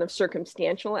amount of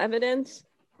circumstantial evidence,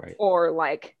 Right. or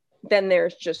like then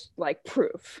there's just like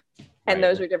proof. And Right.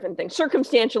 those are different things.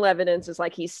 Circumstantial evidence is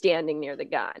like he's standing near the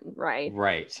gun, right?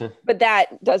 Right. But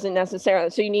that doesn't necessarily,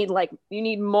 so you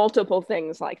need multiple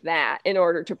things like that in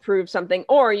order to prove something.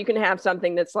 Or you can have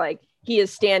something that's like he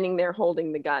is standing there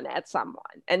holding the gun at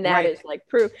someone, and that Right. is like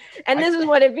proof. And I, this is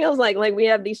what it feels like we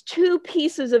have these two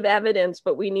pieces of evidence,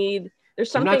 but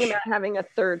there's I'm not something about having a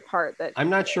third part that I'm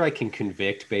not sure I can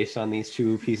convict based on these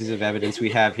two pieces of evidence we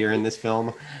have here in this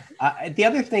film. The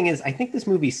other thing is, I think this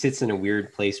movie sits in a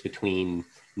weird place between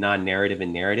non-narrative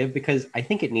and narrative, because I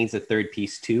think it needs a third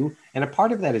piece too. And a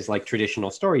part of that is like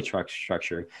traditional story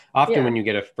structure. Often yeah when you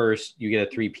get a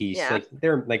three piece, yeah like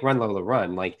they're like Run Lola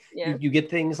Run, like yeah you get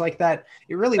things like that.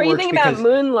 It really Or you works think about because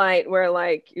Moonlight, where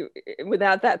like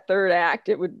without that third act,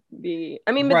 it would be.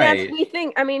 I mean, but that's right. we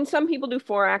think. I mean, some people do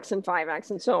 4 acts and 5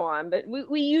 acts and so on, but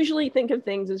we usually think of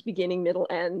things as beginning, middle,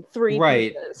 end, three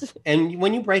Right. pieces. And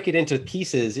when you break it into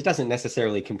pieces, it doesn't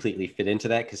necessarily completely fit into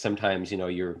that, because sometimes,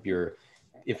 you're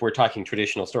if we're talking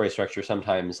traditional story structure,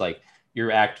 sometimes like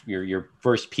your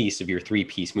first piece of your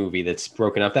three-piece movie that's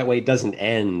broken up that way doesn't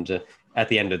end at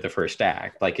the end of the first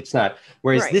act. Like it's not,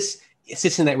 whereas Right. this it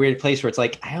sits in that weird place where it's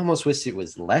like I almost wish it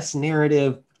was less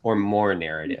narrative or more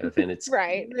narrative, and it's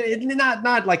Right.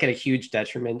 not like at a huge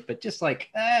detriment, but just like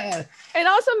It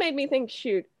also made me think,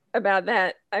 shoot, about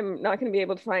that. I'm not going to be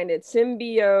able to find it.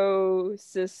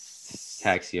 Symbiosis,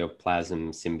 taxioplasm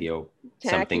symbiote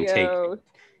something tachyo.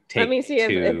 Let me take see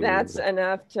if that's two.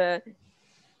 enough to,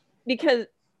 because,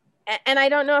 and I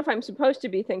don't know if I'm supposed to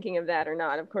be thinking of that or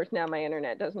not. Of course, now my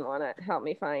internet doesn't want to help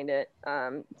me find it.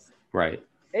 Right.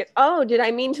 Oh, did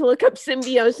I mean to look up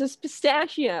symbiosis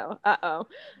pistachio? Uh-oh.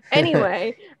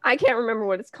 Anyway, I can't remember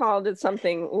what it's called. It's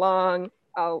something long.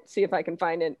 I'll see if I can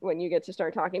find it when you get to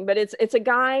start talking. But it's a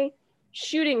guy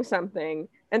shooting something,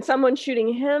 and someone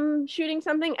shooting him shooting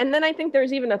something. And then I think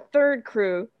there's even a third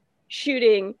crew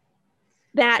shooting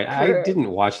that I crew. didn't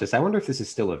watch this. I wonder if this is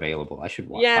still available. I should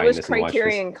Yeah, it find was this and watch this.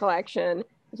 Criterion Collection.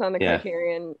 It's on the Yeah.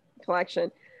 Criterion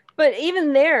Collection. But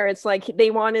even there, it's like they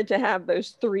wanted to have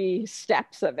those three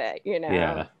steps of it, you know?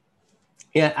 Yeah.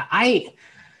 Yeah.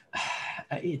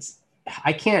 It's,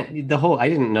 I can't, the whole, I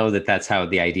didn't know that that's how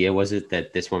the idea was, it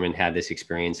that this woman had this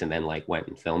experience and then like went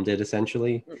and filmed it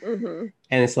essentially. Mm-hmm.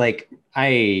 And it's like,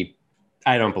 I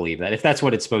don't believe that. If that's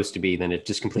what it's supposed to be, then it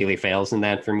just completely fails in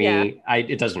that for Yeah. me.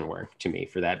 It doesn't work to me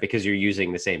for that, because you're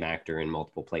using the same actor in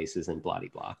multiple places and blah, blah,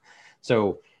 blah.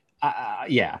 So,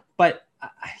 yeah, but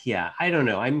yeah, I don't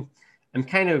know. I'm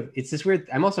kind of, it's this weird,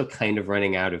 I'm also kind of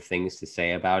running out of things to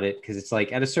say about it, because it's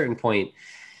like at a certain point,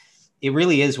 it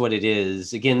really is what it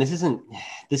is. Again, this isn't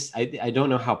this. I don't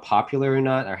know how popular or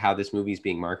not, or how this movie is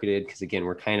being marketed, because again,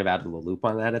 we're kind of out of the loop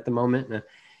on that at the moment,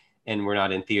 and we're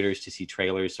not in theaters to see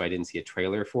trailers, so I didn't see a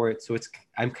trailer for it. So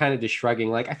I'm kind of just shrugging.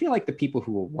 Like I feel like the people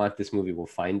who will want this movie will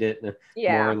find it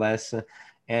more or less,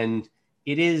 and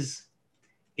it is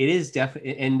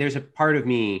definitely. And there's a part of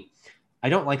me. I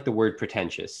don't like the word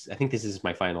pretentious. I think this is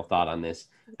my final thought on this.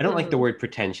 I don't like the word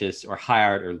pretentious or high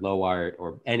art or low art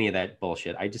or any of that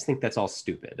bullshit. I just think that's all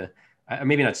stupid.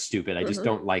 Maybe not stupid. I just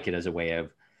don't like it as a way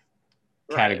of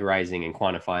categorizing and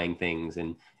quantifying things.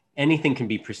 And anything can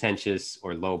be pretentious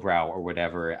or lowbrow or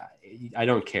whatever. I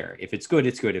don't care. If it's good,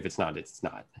 it's good. If it's not, it's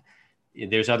not.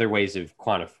 There's other ways of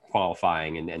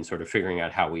qualifying and sort of figuring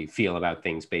out how we feel about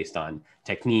things based on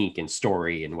technique and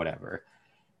story and whatever.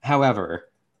 However,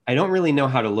 I don't really know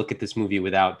how to look at this movie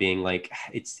without being like,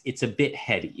 it's a bit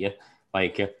heady.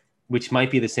 Like which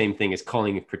might be the same thing as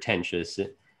calling it pretentious,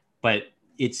 but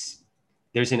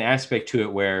there's an aspect to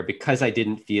it where, because I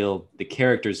didn't feel the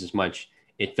characters as much,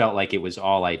 it felt like it was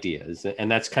all ideas.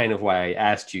 And that's kind of why I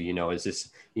asked you, is this,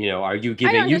 are you I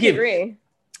giving, don't disagree.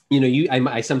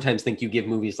 I sometimes think you give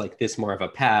movies like this more of a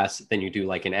pass than you do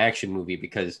like an action movie,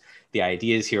 because the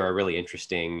ideas here are really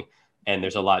interesting and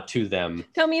there's a lot to them.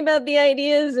 Tell me about the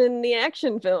ideas in the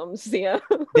action films, Theo.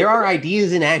 There are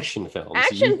ideas in action films.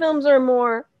 Action films are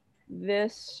more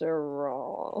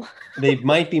visceral. They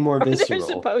might be more visceral. They're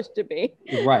supposed to be.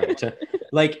 Right.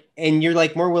 And you're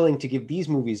like more willing to give these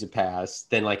movies a pass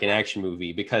than like an action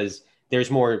movie, because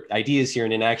there's more ideas here.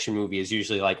 In an action movie is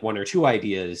usually like one or two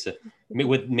ideas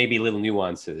with maybe little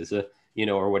nuances,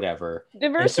 or whatever.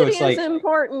 Diversity is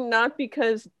important, not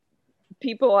because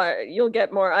you'll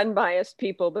get more unbiased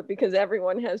people, but because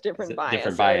everyone has different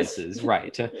biases.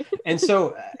 Right. And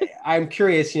so I'm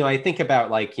curious, I think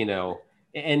about like,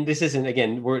 and this isn't,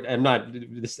 again, for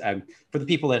the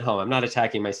people at home, I'm not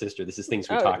attacking my sister. This is things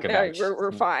we talk about.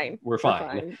 We're fine. We're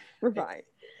fine. We're fine.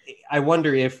 I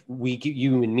wonder if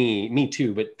you and me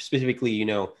too, but specifically,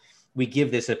 we give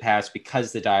this a pass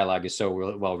because the dialogue is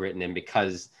so well written and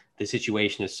because the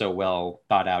situation is so well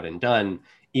thought out and done,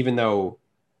 even though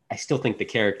I still think the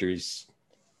characters,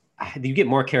 you get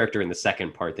more character in the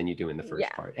second part than you do in the first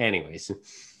part. Anyways.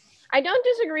 I don't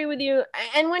disagree with you.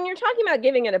 And when you're talking about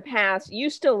giving it a pass, you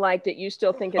still liked it. You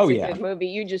still think it's a good movie.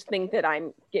 You just think that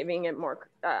I'm giving it more,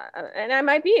 and I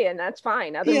might be, and that's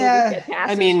fine. Other movies get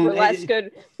passes for less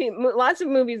good. Lots of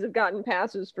movies have gotten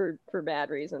passes for bad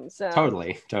reasons. So.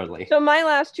 Totally. So my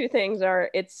last two things are,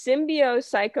 it's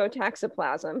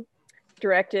Symbiopsychotoxoplasm,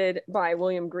 directed by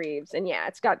William Greaves. And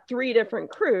it's got 3 different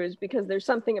crews, because there's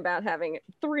something about having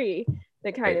 3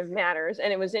 that kind of matters.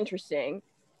 And it was interesting.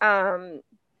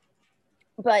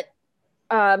 But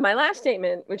my last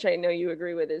statement, which I know you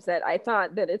agree with, is that I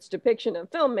thought that its depiction of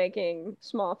filmmaking,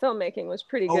 small filmmaking, was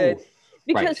pretty good.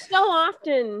 Because so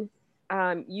often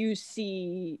you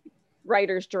see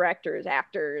writers, directors,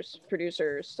 actors,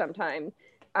 producers sometimes.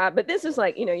 But this is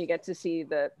like, you get to see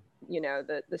the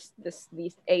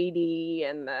these AD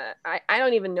and I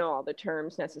don't even know all the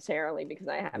terms necessarily, because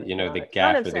I haven't the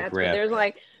gap of the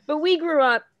grip. But we grew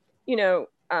up,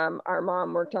 our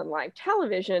mom worked on live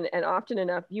television, and often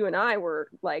enough you and I were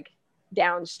like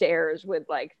downstairs with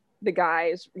like the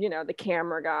guys, the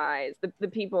camera guys, the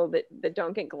people that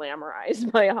don't get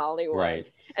glamorized by Hollywood. Right.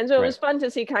 And so it was fun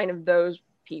to see kind of those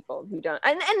people who don't,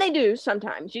 and they do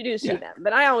sometimes, you do see them,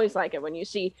 but I always like it when you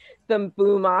see the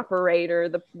boom operator,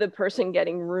 the person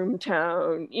getting room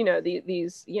tone,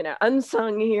 these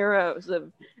unsung heroes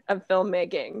of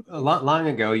filmmaking. Long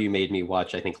ago you made me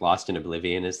watch, I think Lost in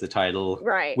Oblivion is the title,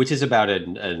 right, which is about a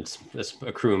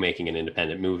crew making an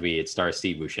independent movie. It stars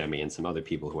Steve Buscemi and some other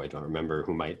people who I don't remember,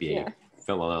 who might be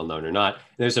well known or not.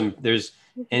 There's a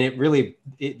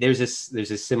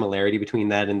similarity between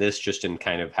that and this, just in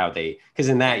kind of how because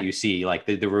in that you see like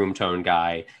the room tone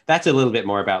guy, that's a little bit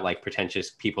more about like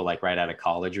pretentious people like right out of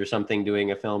college or something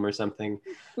doing a film or something.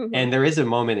 And there is a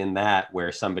moment in that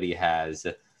where somebody has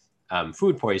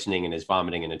food poisoning and is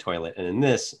vomiting in a toilet, and in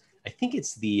this I think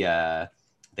it's the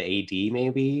AD,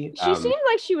 maybe. She seemed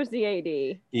like she was the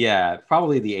AD. Yeah,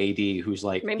 probably the AD, who's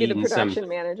like maybe the production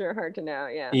manager. Hard to know.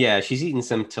 Yeah, she's eating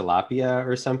some tilapia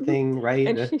or something, right?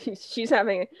 And she's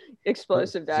having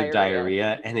explosive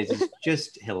diarrhea, and it's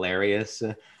just hilarious.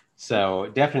 So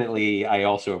definitely, I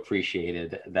also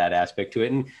appreciated that aspect to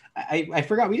it. And I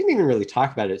forgot, we didn't even really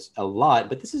talk about it a lot,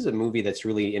 but this is a movie that's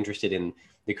really interested in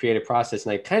the creative process.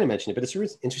 And I kind of mentioned it, but it's really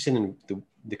interested in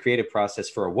the creative process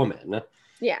for a woman.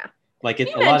 Yeah. Like a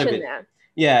lot of it. That.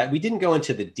 Yeah, we didn't go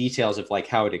into the details of like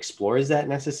how it explores that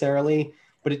necessarily,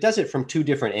 but it does it from 2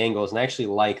 different angles. And I actually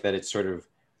like that it's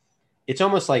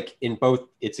almost like in both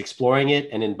it's exploring it,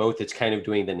 and in both it's kind of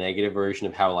doing the negative version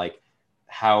of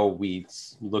how we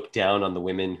look down on the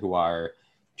women who are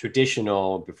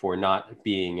traditional before not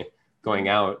going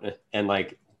out, and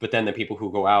like, but then the people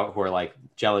who go out who are like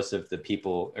jealous of the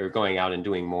people or going out and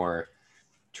doing more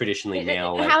traditionally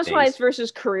male housewives versus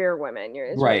career women.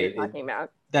 You're talking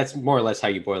about. That's more or less how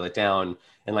you boil it down,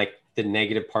 and like the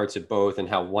negative parts of both, and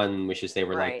how one wishes they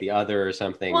were like the other or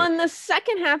something. Well, and the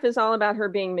second half is all about her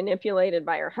being manipulated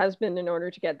by her husband in order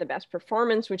to get the best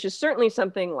performance, which is certainly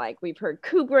something like we've heard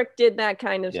Kubrick did that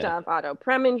kind of stuff. Otto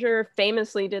Preminger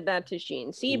famously did that to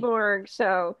Sheen Seaborg.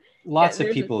 So lots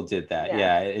of people did that.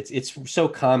 Yeah, it's so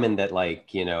common that like,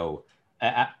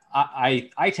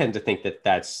 I tend to think that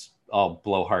that's all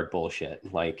blowhard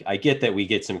bullshit. Like, I get that we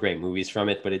get some great movies from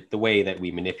it, but the way that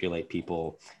we manipulate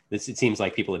people, it seems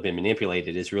like people have been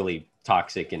manipulated, is really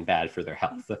toxic and bad for their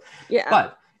health. Yeah.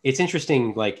 But it's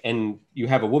interesting, like, and you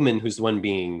have a woman who's the one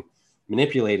being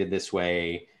manipulated this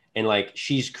way, and like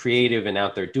she's creative and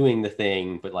out there doing the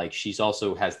thing, but like she's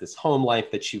also has this home life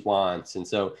that she wants, and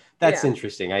so that's Yeah.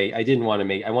 interesting. I didn't want to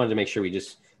make, I wanted to make sure we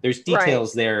just, there's Right.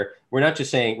 details there. We're not just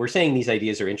saying, we're saying these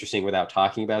ideas are interesting without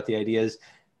talking about the ideas.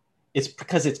 It's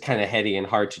because it's kind of heady and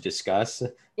hard to discuss,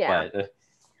 Yeah. but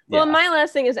Well, yeah, my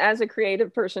last thing is, as a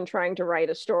creative person trying to write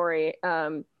a story,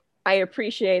 I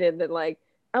appreciated that, like,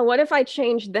 oh, what if I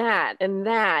change that and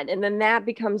then that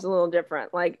becomes a little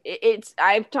different. Like it's,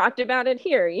 I've talked about it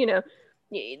here,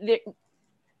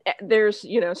 there's,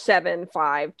 7,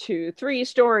 5, 2, 3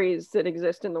 stories that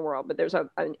exist in the world, but there's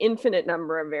an infinite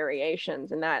number of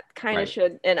variations, and that kind of right.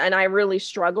 should, and I really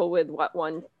struggle with what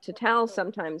one to tell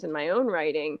sometimes in my own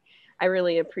writing. I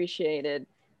really appreciated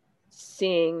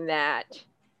seeing that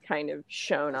kind of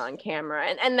shown on camera,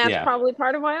 and that's Yeah, probably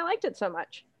part of why I liked it so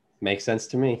much. makes sense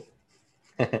to me.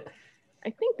 I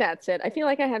think that's it. I feel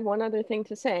like I had one other thing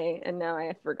to say and now I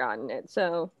have forgotten it,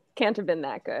 so can't have been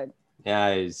that good. Yeah,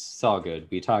 it's all good.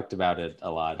 We talked about it a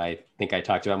lot. I think I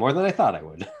talked about more than I thought I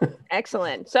would.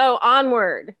 Excellent. So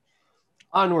onward.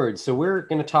 Onward. So we're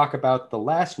going to talk about the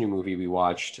last new movie we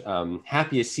watched,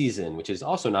 Happiest Season, which has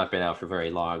also not been out for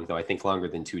very long, though I think longer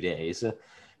than 2 days,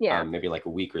 Yeah. maybe like a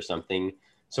week or something.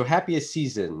 So Happiest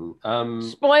Season.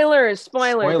 Spoilers. That's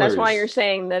why you're Spoilers.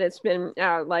 saying that it's been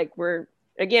out. Like, we're,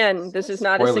 again, this is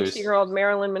not a Spoilers. 60-year-old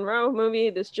Marilyn Monroe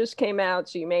movie. This just came out,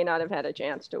 so you may not have had a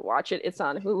chance to watch it. It's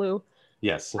on Hulu.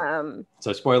 Yes. Um,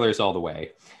 So spoilers all the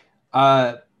way.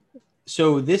 Uh,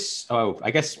 so this, oh,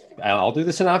 I guess I'll do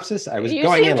the synopsis. I was you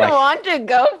going seem in to like, want to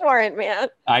go for it, man.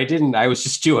 I didn't, I was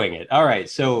just doing it. All right.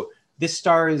 So this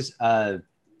stars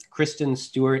Kristen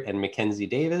Stewart and Mackenzie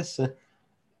Davis.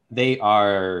 They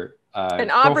are And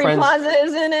Aubrey girlfriends, Plaza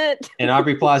is in it. and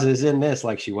Aubrey Plaza is in this,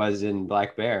 like she was in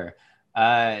Black Bear.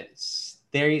 They,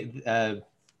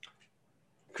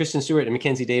 Kristen Stewart and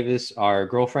Mackenzie Davis are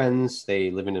girlfriends.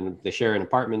 They live in, they share an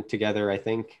apartment together. I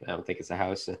think, I don't think it's a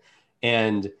house,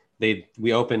 and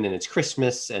we open and it's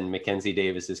Christmas, and Mackenzie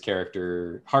Davis's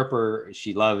character Harper,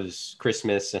 she loves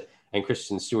Christmas, and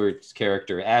Kristen Stewart's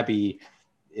character Abby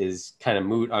is kind of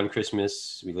moot on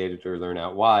Christmas. We later learn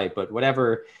out why, but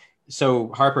whatever.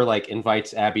 So Harper like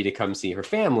invites Abby to come see her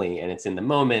family, and it's in the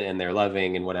moment, and they're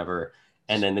loving and whatever.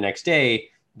 And then the next day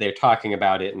they're talking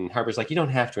about it, and Harper's like, "You don't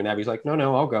have to," and Abby's like,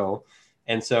 "No, I'll go."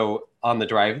 And so on the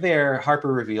drive there,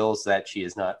 Harper reveals that she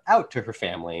is not out to her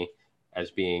family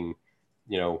as being,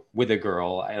 with a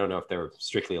girl. I don't know if they're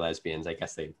strictly lesbians. I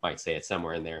guess they might say it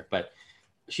somewhere in there, but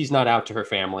she's not out to her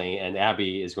family, and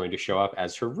Abby is going to show up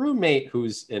as her roommate,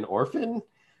 who's an orphan,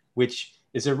 which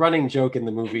is a running joke in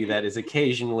the movie that is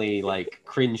occasionally like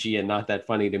cringy and not that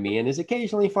funny to me, and is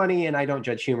occasionally funny, and I don't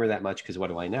judge humor that much because what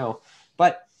do I know?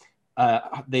 But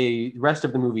the rest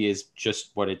of the movie is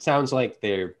just what it sounds like.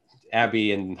 They're,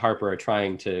 Abby and Harper are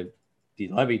trying to be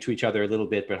lovey to each other a little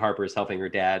bit, but Harper is helping her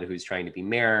dad, who's trying to be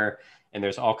mayor, and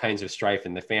there's all kinds of strife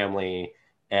in the family.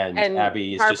 And And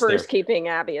Abby is just Harper's there. keeping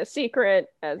Abby a secret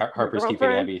as her Harper's keeping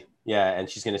girlfriend. Abby. Yeah, and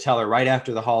she's going to tell her right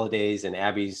after the holidays. And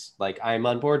Abby's like, "I'm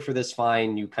on board for this.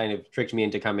 Fine. You kind of tricked me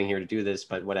into coming here to do this,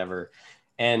 but whatever."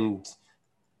 And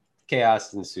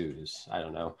chaos ensues. I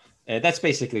don't know. That's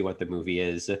basically what the movie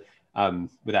is,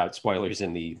 without spoilers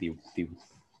in the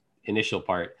initial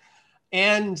part.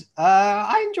 And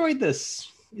I enjoyed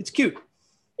this. It's cute.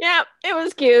 Yeah, it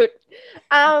was cute.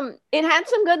 It had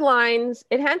some good lines.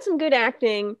 It had some good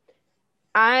acting.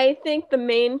 I think the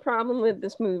main problem with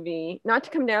this movie, not to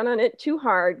come down on it too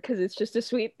hard, because it's just a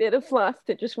sweet bit of fluff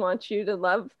that just wants you to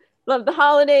love the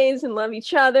holidays and love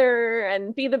each other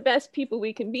and be the best people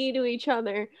we can be to each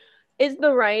other, is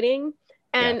the writing.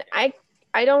 Yeah. And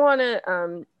I don't want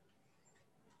to.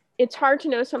 It's hard to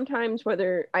know sometimes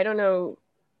whether, I don't know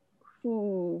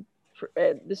who.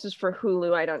 This is for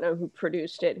Hulu. I don't know who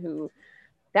produced it, who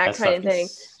that kind of thing.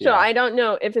 So Yeah. I don't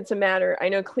know if it's a matter. I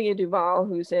know Clea Duvall,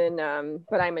 who's in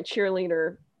But I'm a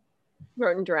Cheerleader,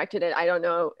 wrote and directed it. I don't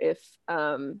know if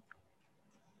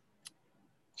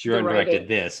She wrote and directed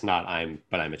this, not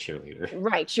But I'm a Cheerleader.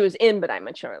 Right, she was in But I'm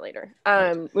a Cheerleader,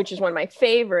 right. Which is one of my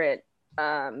favorite.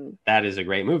 That is a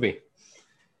great movie.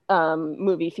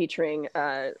 Movie featuring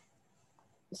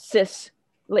cis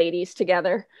ladies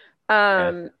together.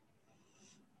 Yeah.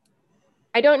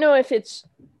 I don't know if it's,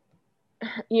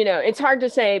 it's hard to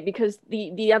say, because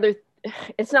the other,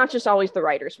 it's not just always the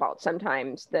writer's fault.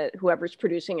 Sometimes that whoever's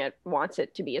producing it wants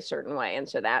it to be a certain way, and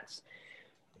so that's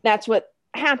what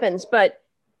happens. But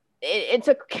it's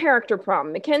a character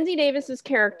problem. Mackenzie Davis's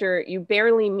character, you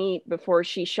barely meet before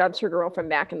she shoves her girlfriend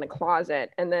back in the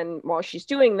closet, and then while she's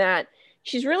doing that,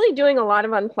 she's really doing a lot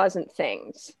of unpleasant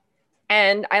things.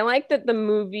 And I like that the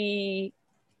movie,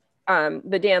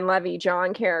 the Dan Levy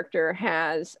John character,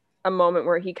 has a moment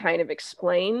where he kind of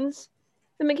explains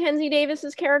the Mackenzie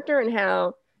Davis's character and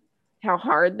how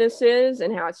hard this is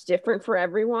and how it's different for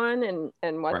everyone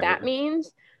and what Right. that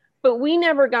means. But we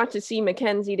never got to see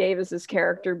Mackenzie Davis's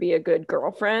character be a good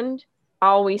girlfriend.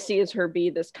 All we see is her be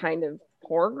this kind of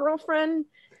poor girlfriend.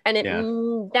 And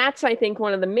Yeah. that's, I think,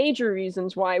 one of the major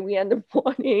reasons why we end up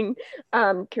wanting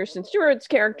Kirsten Stewart's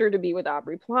character to be with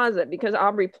Aubrey Plaza, because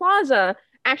Aubrey Plaza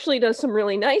actually does some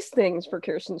really nice things for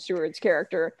Kirsten Stewart's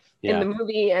character in the Yeah.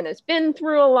 movie and has been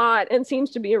through a lot and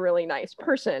seems to be a really nice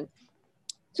person.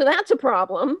 So that's a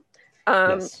problem.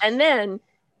 Yes. And then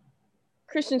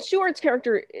Kristen Stewart's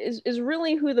character is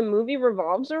really who the movie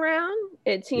revolves around.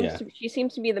 Yeah. She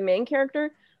seems to be the main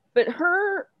character, but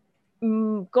her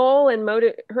goal and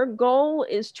motive, her goal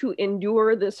is to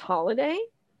endure this holiday.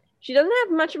 She doesn't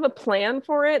have much of a plan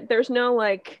for it. There's no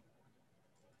like,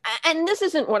 and this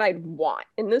isn't what I'd want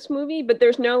in this movie, but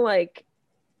there's no like,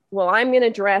 well, I'm going to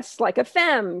dress like a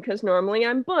femme because normally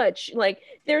I'm butch. Like,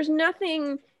 there's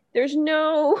nothing, there's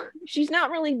no, she's not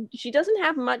really, she doesn't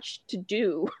have much to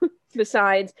do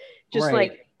besides just Right.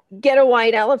 like get a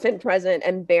white elephant present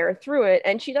and bear through it.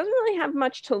 And she doesn't really have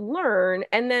much to learn.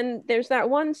 And then there's that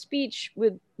one speech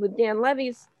with Dan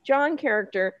Levy's John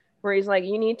character where he's like,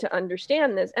 you need to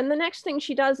understand this. And the next thing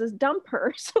she does is dump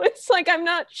her. So it's like, I'm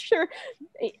not sure.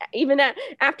 Even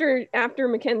after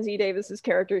Mackenzie Davis's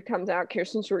character comes out,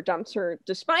 Kirsten Stewart dumps her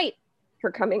despite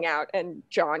her coming out and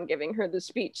John giving her the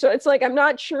speech. So it's like, I'm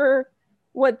not sure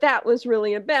what that was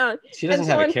really about. She And doesn't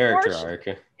so have a character arc.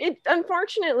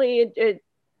 unfortunately,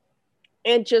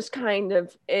 it just kind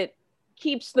of, it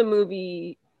keeps the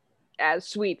movie as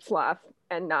sweet fluff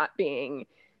and not being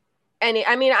any,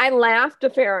 I mean, I laughed a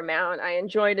fair amount. I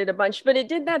enjoyed it a bunch, but it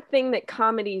did that thing that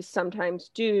comedies sometimes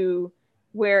do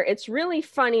where it's really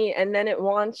funny and then it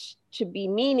wants to be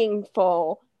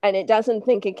meaningful and it doesn't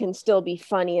think it can still be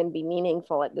funny and be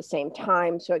meaningful at the same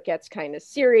time. So it gets kind of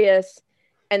serious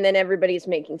and then everybody's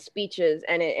making speeches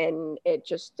and it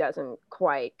just doesn't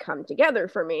quite come together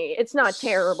for me. It's not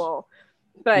terrible.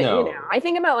 But you know, No. I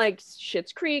think about like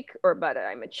Schitt's Creek or But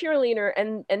I'm a Cheerleader,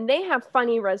 and they have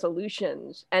funny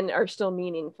resolutions and are still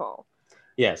meaningful.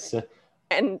 Yes.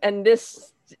 And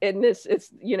this in this,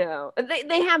 it's, you know,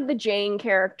 they have the Jane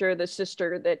character, the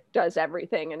sister that does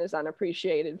everything and is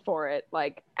unappreciated for it,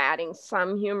 like adding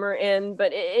some humor in,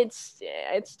 but it's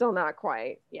still not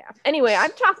quite. Yeah. Anyway,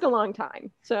 I've talked a long time, You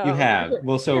so have.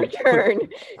 Well, your so turn.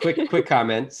 quick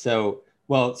comment. So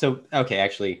okay,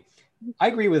 actually, I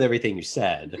agree with everything you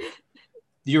said.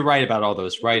 You're right about all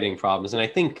those writing problems. And I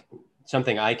think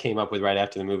something I came up with right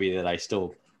after the movie that I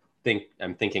still think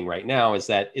I'm thinking right now is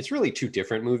that it's really two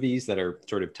different movies that are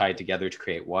sort of tied together to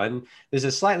create one. There's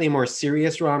a slightly more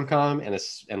serious rom-com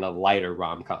and a lighter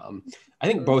rom-com. I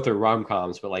think both are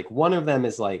rom-coms, but like one of them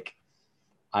is like,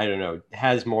 I don't know,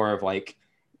 has more of like,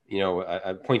 you know,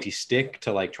 a pointy stick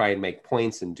to like try and make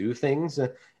points and do things.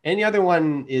 And the other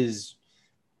one is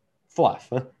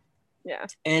fluff. Yeah.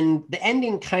 And the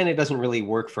ending kind of doesn't really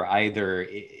work for either.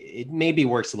 It maybe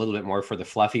works a little bit more for the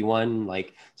fluffy one.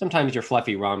 Like sometimes your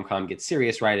fluffy rom-com gets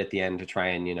serious right at the end to try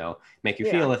and, you know, make you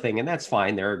feel a thing. And that's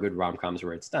fine. There are good rom-coms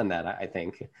where it's done that, I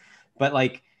think. But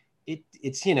like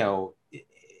it's, you know,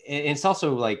 it's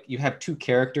also like you have two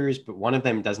characters, but one of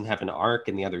them doesn't have an arc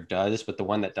and the other does. But the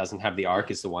one that doesn't have the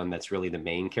arc is the one that's really the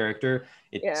main character.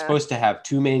 It's supposed to have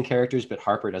two main characters, but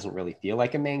Harper doesn't really feel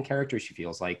like a main character. She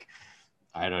feels like,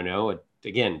 I don't know,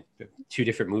 again, two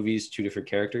different movies, two different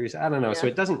characters. I don't know. So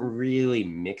it doesn't really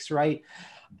mix right.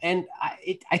 And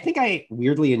I think I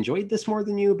weirdly enjoyed this more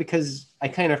than you because I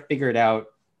kind of figured out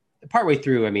partway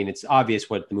through. I mean, it's obvious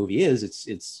what the movie is.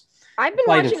 It's I've been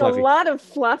light and watching a fluffy. lot of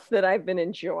fluff that I've been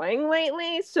enjoying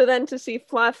lately. So then to see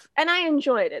fluff, and I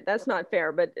enjoyed it. That's not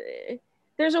fair, but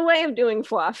there's a way of doing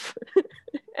fluff.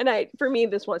 And for me,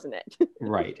 this wasn't it.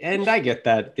 Right. And I get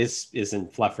that this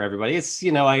isn't fluff for everybody. It's,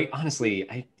 you know, I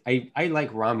honestly, I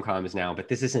like rom-coms now, but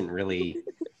this isn't really,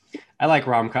 I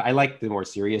like the more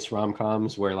serious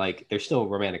rom-coms where like they're still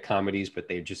romantic comedies, but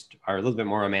they just are a little bit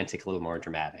more romantic, a little more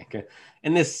dramatic.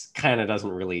 And this kind of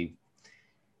doesn't really,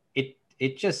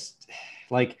 it just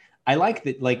like, I like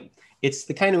that, like, it's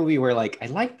the kind of movie where like, I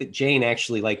like that Jane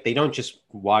actually, like, they don't just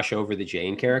wash over the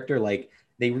Jane character. Like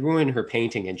they ruin her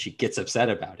painting and she gets upset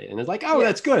about it. And it's like, oh,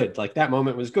 that's good. Like that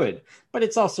moment was good. But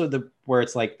it's also where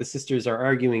it's like the sisters are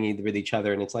arguing with each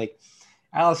other. And it's like,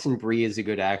 Alison Brie is a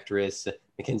good actress.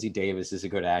 Mackenzie Davis is a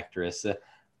good actress.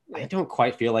 I don't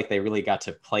quite feel like they really got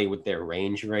to play with their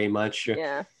range very much.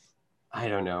 Yeah. I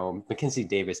don't know. Mackenzie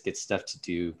Davis gets stuff to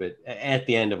do, but at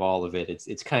the end of all of it,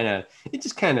 it's kind of it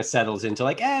just kind of settles into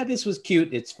like, this was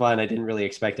cute. It's fun. I didn't really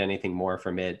expect anything more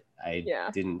from it. I Yeah.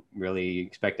 didn't really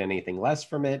expect anything less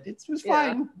from it. It was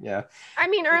Yeah. fine. Yeah. I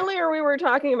mean, earlier we were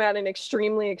talking about an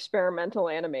extremely experimental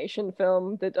animation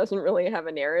film that doesn't really have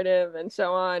a narrative and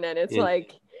so on. And it's In,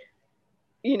 like,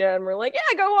 and we're like,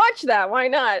 yeah, go watch that. Why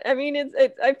not? I mean,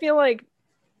 I feel like,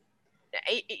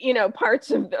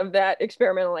 parts of that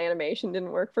experimental animation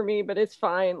didn't work for me, but it's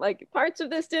fine. Like parts of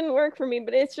this didn't work for me,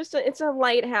 but it's just it's a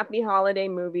light, happy holiday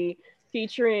movie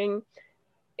featuring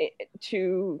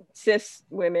two cis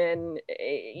women.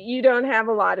 You don't have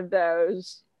a lot of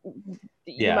those. You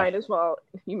yeah. might as well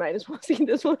see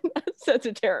this one. That's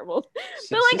a terrible.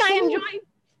 But like Cis I one?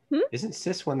 enjoy. Isn't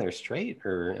cis when they're straight,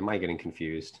 or am I getting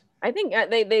confused? I think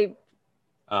they.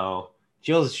 Oh,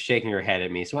 Jill's shaking her head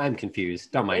at me, so I'm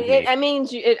confused. Don't mind me. It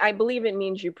means I believe it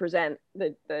means you present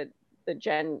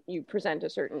you present a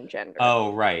certain gender.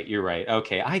 Oh, right. You're right.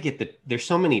 Okay. I get there's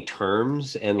so many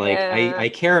terms and like Yeah. I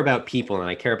care about people and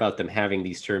I care about them having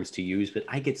these terms to use, but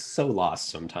I get so lost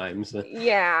sometimes.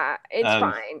 Yeah, it's Um,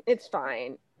 fine. It's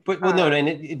fine. but well, no,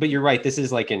 but you're right. This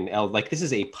is like this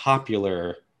is a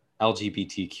popular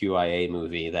LGBTQIA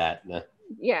movie that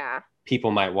Yeah.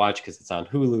 people might watch because it's on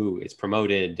Hulu, it's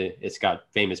promoted, it's got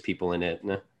famous people in it,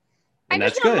 I and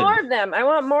just that's want good. more of them. I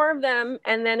want more of them.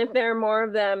 And then if there are more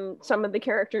of them, some of the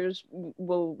characters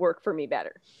will work for me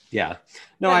better. Yeah.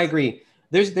 No, I agree.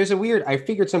 There's a weird. I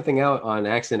figured something out on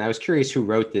accident. I was curious who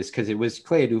wrote this because it was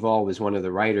Clea Duvall was one of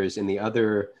the writers, and the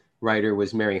other writer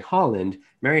was Mary Holland.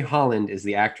 Mary Holland is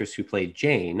the actress who played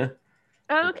Jane.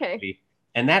 Oh, okay.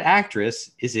 And that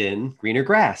actress is in Greener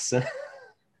Grass.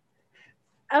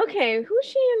 Okay. Who's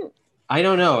she in? I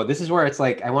don't know. This is where it's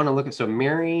like I want to look at. So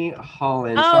Mary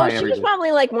Holland. Oh, Sorry, she was everybody.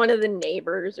 probably like one of the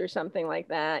neighbors or something like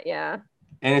that. Yeah.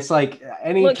 And it's like Look, she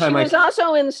anytime was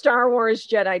also in Star Wars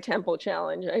Jedi Temple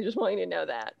Challenge. I just want you to know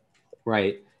that.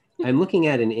 right. I'm looking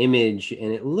at an image,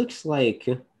 and it looks like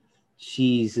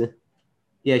she's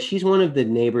she's one of the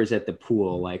neighbors at the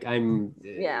pool. Like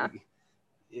Yeah.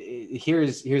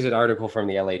 Here's an article from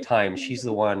the LA Times. She's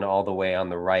the one all the way on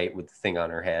the right with the thing on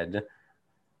her head.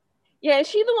 Yeah, is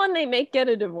she the one they make get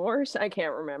a divorce? I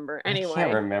can't remember. Anyway. I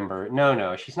can't remember.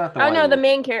 No, she's not the one. one. Oh no, the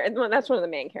main character. That's one of the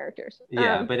main characters.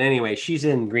 Yeah, but anyway, she's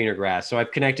in Greener Grass, so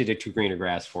I've connected it to Greener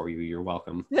Grass for you. You're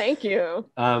welcome. Thank you.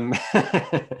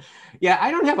 Yeah,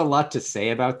 I don't have a lot to say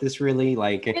about this really.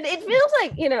 Like, it feels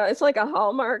like it's like a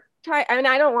Hallmark type. I mean,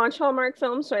 I don't watch Hallmark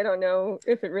films, so I don't know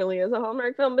if it really is a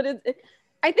Hallmark film. But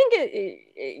I think I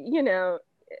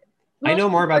know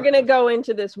more about. We're gonna go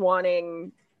into this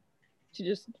wanting to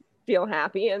just feel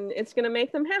happy, and it's going to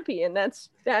make them happy, and that's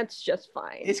just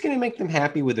fine. It's going to make them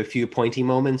happy with a few pointy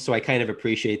moments, so I kind of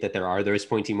appreciate that there are those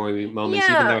pointy moments,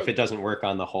 even though if it doesn't work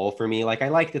on the whole for me. Like I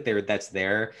like that that's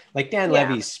there. Like Dan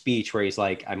Levy's speech where he's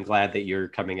like, I'm glad that your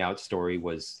coming out story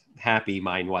was happy,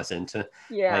 mine wasn't.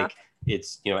 Yeah. Like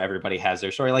it's, everybody has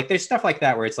their story. Like there's stuff like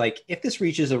that where it's like, if this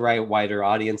reaches a wider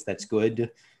audience, that's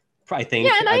good. I think.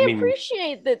 Yeah, and I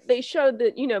appreciate that they showed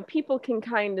that, people can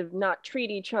kind of not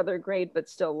treat each other great, but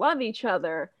still love each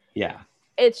other. Yeah.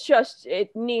 It's just,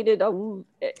 it needed a little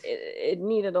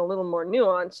more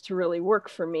nuance to really work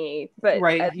for me. But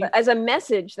right. as a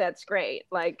message, that's great.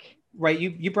 Like, right.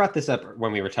 You brought this up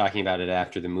when we were talking about it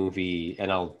after the movie, and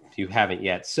you haven't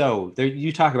yet. So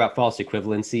you talk about false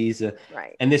equivalencies.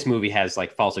 Right. And this movie has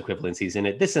like false equivalencies in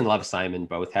it. This and Love, Simon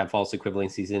both have false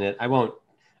equivalencies in it. I don't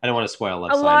want to spoil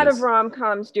Love, Simon. A lot of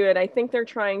rom-coms do it. I think they're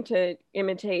trying to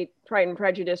imitate Pride and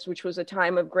Prejudice, which was a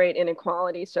time of great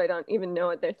inequality. So I don't even know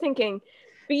what they're thinking.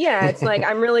 But yeah, it's like,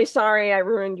 I'm really sorry I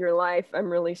ruined your life.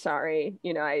 I'm really sorry.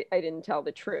 I didn't tell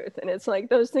the truth. And it's like,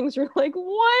 those things are like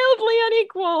wildly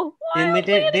unequal. But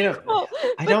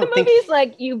the movie's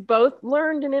like, you both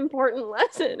learned an important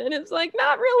lesson. And it's like,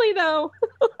 not really though.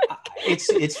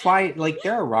 It's fine. Like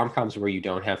there are rom-coms where you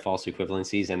don't have false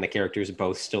equivalencies and the characters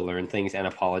both still learn things and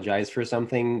apologize for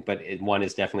something, but one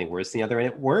is definitely worse than the other and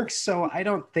it works. So I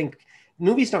don't think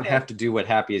movies don't have to do what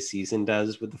Happiest Season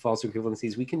does with the false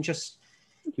equivalencies. We can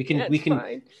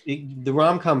the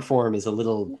rom-com form is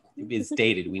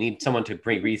dated. We need someone to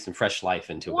breathe some fresh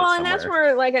life into it. Well, and that's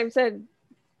where, like I've said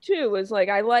too, is like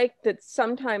I like that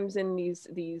sometimes in these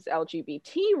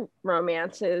LGBT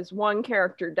romances, one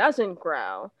character doesn't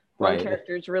grow. One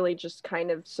character is really just kind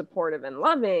of supportive and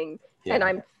loving. Yeah. And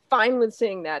I'm fine with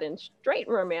seeing that in straight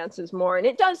romances more. And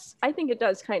I think it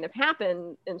does kind of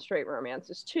happen in straight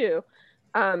romances too.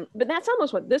 But that's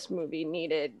almost what this movie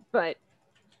needed. But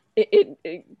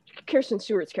Kirsten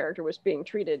Stewart's character was being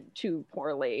treated too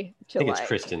poorly I to think it's like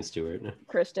Kristen Stewart.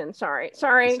 Kristen. Sorry, It's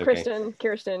okay.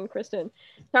 Kirsten.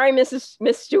 Sorry, Miss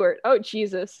Stewart. Oh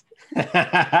Jesus,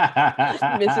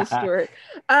 Mrs. Stewart.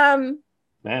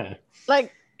 Yeah.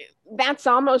 Like that's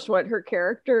almost what her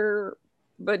character,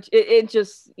 but it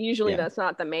just usually Yeah. that's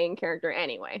not the main character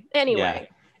anyway. Yeah.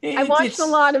 I watched a It's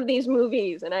lot of these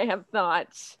movies and I have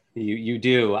thoughts. you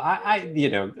do.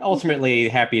 Ultimately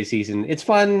Happiest Season. It's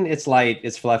fun, it's light,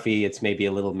 it's fluffy, it's maybe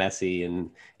a little messy and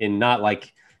not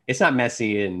like it's not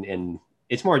messy and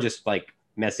it's more just like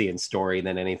messy in story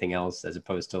than anything else, as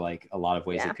opposed to like a lot of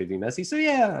ways Yeah, it could be messy. So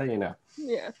yeah.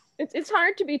 yeah. It's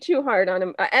hard to be too hard on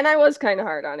him, and I was kind of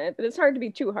hard on it, but it's hard to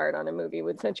be too hard on a movie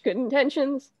with such good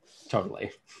intentions.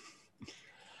 Totally.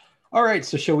 All right,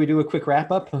 so shall we do a quick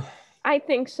wrap up? I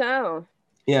think so.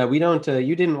 Yeah, we don't.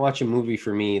 You didn't watch a movie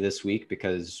for me this week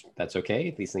because that's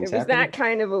okay. These things It was happen. that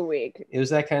kind of a week. It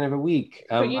was that kind of a week.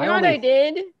 But you know what I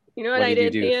did? You know what I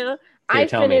did you did, do? Theo? Here, I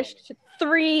tell me. finished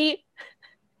 3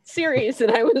 series that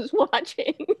I was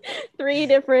watching. 3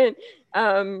 different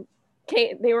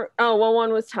they were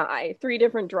one was Thai. 3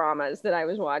 different dramas that I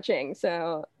was watching.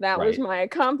 So that was Right. my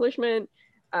accomplishment.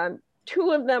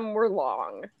 2 of them were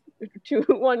long.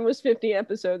 One was 50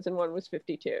 episodes and one was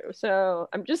 52. So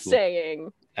I'm just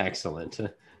saying. Excellent.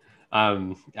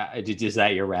 Is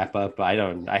that your wrap up? I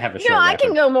have a short No, I wrap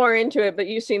can up. go more into it, but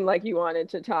you seem like you wanted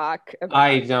to talk about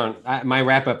I don't. My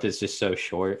wrap up is just so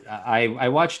short. I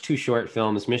watched 2 short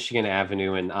films, Michigan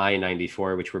Avenue and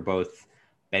I-94, which were both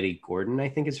Betty Gordon, I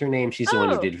think is her name. She's the one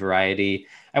who did Variety.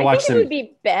 I watched think it them. would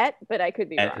be Bet, but I could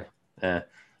be wrong.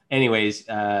 Anyways,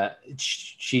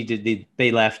 she did.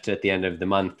 They left at the end of the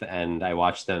month, and I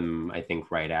watched them. I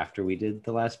think right after we did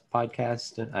the last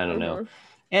podcast. I don't know,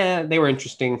 and they were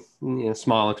interesting.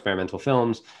 Small experimental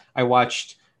films. I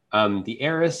watched The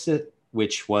Heiress,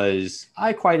 which was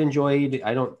I quite enjoyed.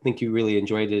 I don't think you really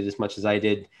enjoyed it as much as I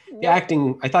did. The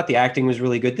acting, I thought the acting was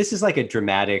really good. This is like a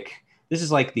dramatic. This is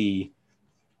like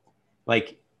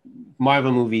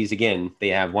Marvel movies again. They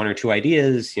have 1 or 2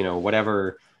 ideas.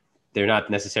 Whatever. They're not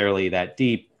necessarily that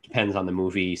deep, depends on the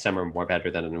movie. Some are more better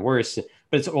than worse,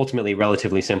 but it's ultimately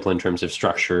relatively simple in terms of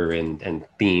structure and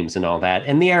themes and all that.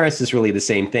 And The Heiress is really the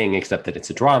same thing, except that it's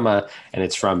a drama and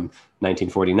it's from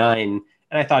 1949.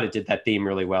 And I thought it did that theme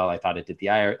really well. I thought it did the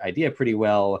idea pretty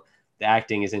well. The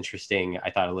acting is interesting. I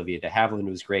thought Olivia de Havilland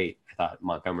was great. I thought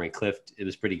Montgomery Clift, it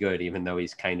was pretty good, even though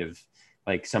he's kind of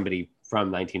like somebody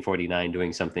from 1949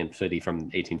 doing something pretty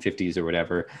from 1850s or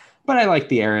whatever. But I liked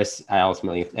The Heiress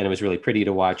and it was really pretty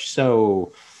to watch.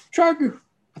 So, I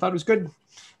thought it was good.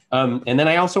 And then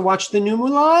I also watched the new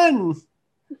Mulan.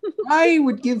 I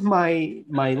would give my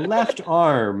left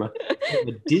arm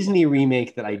a Disney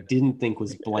remake that I didn't think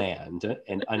was bland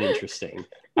and uninteresting.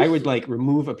 I would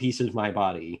remove a piece of my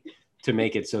body to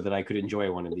make it so that I could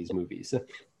enjoy one of these movies.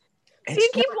 You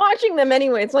keep watching them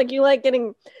anyway. It's like you like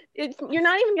getting. You're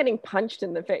not even getting punched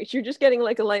in the face. You're just getting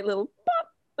like a light little pop.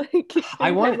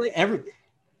 I want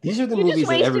These are the movies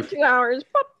that wasted 2 hours.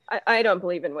 Pop. I don't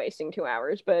believe in wasting 2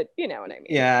 hours, but you know what I mean.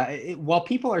 Yeah, while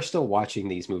people are still watching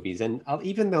these movies, and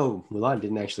even though Mulan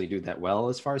didn't actually do that well,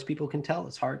 as far as people can tell,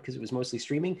 it's hard because it was mostly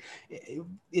streaming.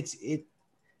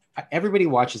 Everybody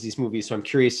watches these movies, so I'm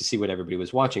curious to see what everybody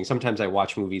was watching. Sometimes I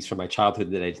watch movies from my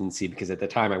childhood that I didn't see because at the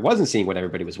time I wasn't seeing what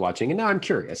everybody was watching, and now I'm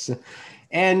curious.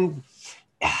 And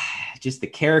just the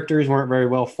characters weren't very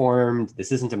well formed.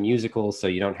 This isn't a musical, so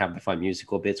you don't have the fun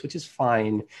musical bits, which is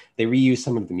fine. They reuse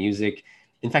some of the music.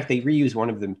 In fact, they reuse one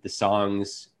of the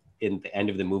songs in the end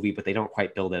of the movie, but they don't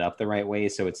quite build it up the right way.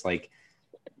 So it's like,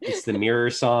 it's the mirror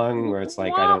song where it's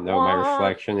like, I don't know my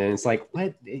reflection. And it's like,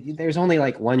 what? There's only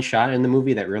like one shot in the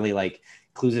movie that really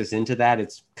clues us into that.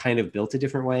 It's kind of built a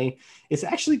different way. It's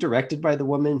actually directed by the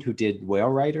woman who did Whale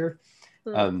Rider,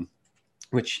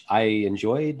 which I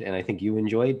enjoyed. And I think you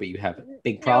enjoyed, but you have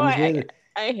big problems with.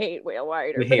 I hate Whale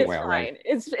Rider, but it's fine.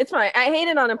 It's fine. I hate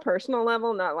it on a personal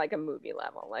level, not like a movie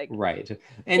level. Right,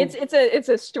 and it's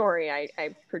a story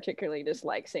I particularly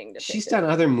dislike seeing. She's done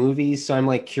other movies, so I'm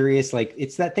curious.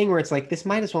 It's that thing where it's this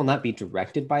might as well not be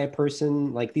directed by a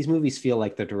person. These movies feel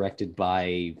like they're directed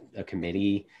by a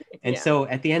committee, and so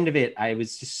at the end of it, I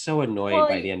was just so annoyed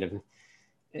by the end of it.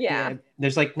 Yeah,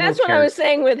 there's that's what I was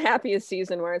saying with Happiest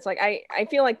Season, where it's I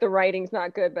feel like the writing's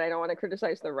not good, but I don't want to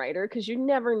criticize the writer because you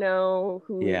never know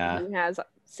who has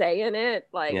say in it.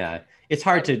 It's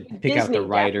hard to pick out the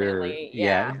writer.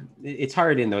 It's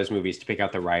hard in those movies to pick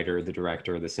out the writer, the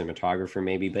director, or the cinematographer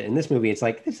maybe, but in this movie it's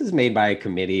this is made by a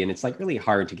committee, and it's really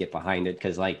hard to get behind it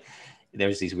because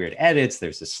there's these weird edits,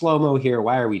 there's a slow-mo here,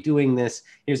 why are we doing this,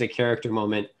 here's a character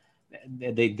moment.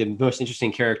 the most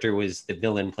interesting character was the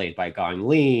villain played by Gong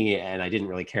Li, and I didn't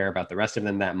really care about the rest of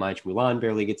them that much. Mulan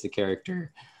barely gets a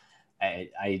character.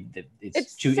 It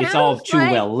It's all sounds too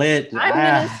like well lit. I'm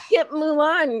gonna skip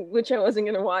Mulan, which I wasn't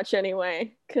gonna watch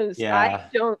anyway, because I Yeah.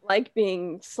 don't like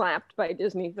being slapped by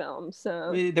Disney films.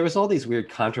 So There was all these weird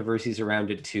controversies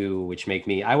around it too, which make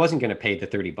me I wasn't going to pay the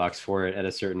 $30 for it at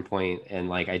a certain point, and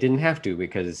like I didn't have to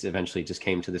because eventually it just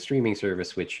came to the streaming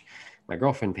service, which my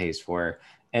girlfriend pays for.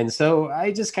 And so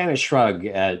I just kind of shrug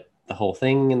at the whole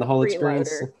thing and the whole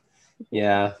experience. freeloader.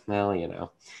 Yeah,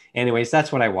 well, Anyways,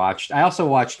 that's what I watched. I also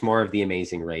watched more of The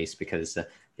Amazing Race because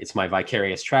it's my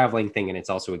vicarious traveling thing, and it's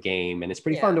also a game, and it's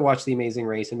pretty fun Yeah. to watch The Amazing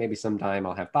Race. And maybe sometime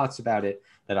I'll have thoughts about it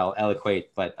that I'll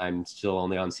eloquate. But I'm still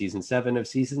only on season 7 of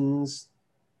seasons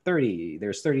 30.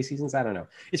 There's 30 seasons. I don't know.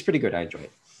 It's pretty good. I enjoy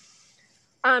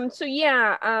it. So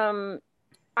yeah,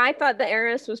 I thought The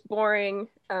Heiress was boring.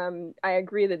 I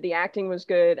agree that the acting was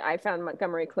good. I found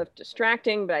Montgomery Clift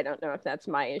distracting, but I don't know if that's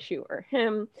my issue or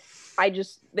him.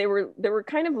 They were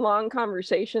kind of long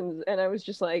conversations, and I was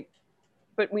just like,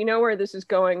 but we know where this is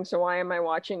going, so why am I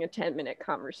watching a 10-minute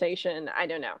conversation? I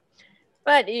don't know.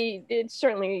 But it's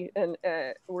certainly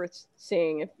worth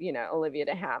seeing if, Olivia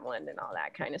de Havilland and all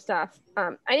that kind of stuff.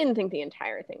 I didn't think the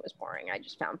entire thing was boring. I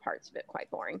just found parts of it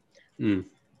quite boring. Mm.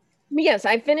 Yes,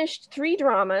 I finished 3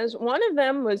 dramas. One of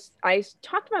them was, I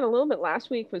talked about a little bit last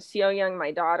week, was Seo Young,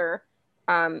 My Daughter,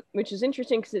 which is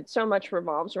interesting because it so much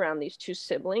revolves around these 2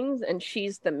 siblings, and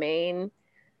she's the main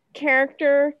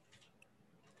character.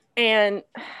 And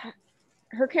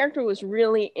her character was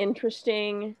really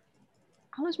interesting.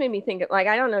 Almost made me think, like,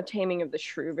 I don't know Taming of the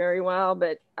Shrew very well,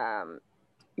 but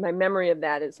my memory of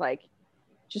that is like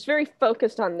just very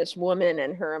focused on this woman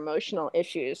and her emotional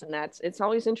issues, and it's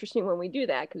always interesting when we do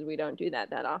that because we don't do that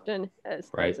often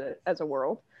as a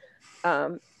world.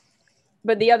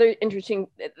 But the other interesting,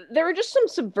 there were just some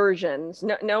subversions.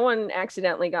 No one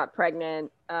accidentally got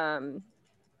pregnant. No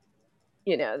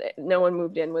one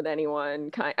moved in with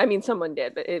anyone. I mean, someone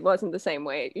did, but it wasn't the same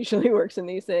way it usually works in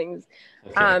these things.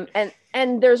 Okay.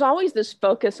 And there's always this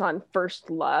focus on first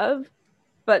love,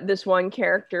 but this one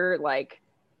character like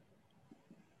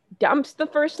dumps the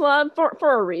first love for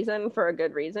a reason, for a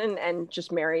good reason, and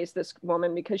just marries this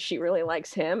woman because she really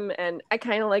likes him. And I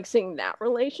kind of like seeing that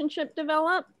relationship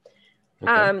develop.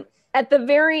 Okay. At the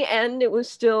very end, it was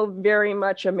still very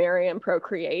much a marry and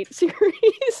procreate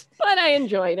series, but I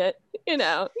enjoyed it.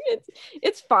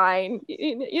 It's fine.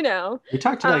 We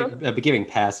talked about giving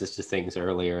passes to things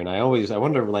earlier, and I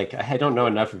wonder, like, I don't know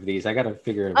enough of these. I got to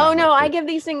figure it out. Oh no, I give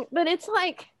these things, but it's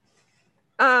like,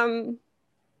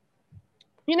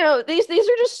 these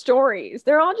are just stories.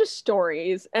 They're all just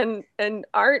stories, and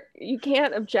art, you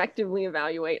can't objectively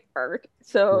evaluate art.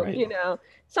 So, Right.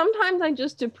 Sometimes I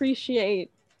just appreciate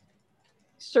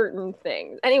certain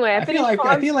things. Anyway, I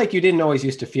feel like you didn't always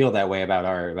used to feel that way about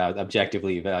art, about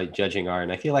objectively judging art,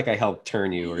 and I feel like I helped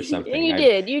turn you or something. You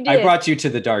did. I brought you to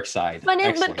the dark side. But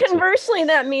conversely,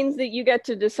 that means that you get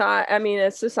to decide. I mean,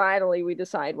 societally, we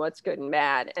decide what's good and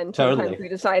bad, and sometimes we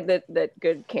decide that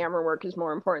good camera work is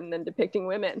more important than depicting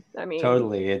women. I mean,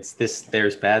 totally. It's this.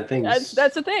 There's bad things.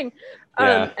 That's the thing.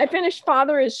 Yeah. I finished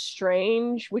Father is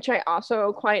Strange, which I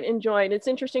also quite enjoyed. It's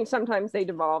interesting. Sometimes they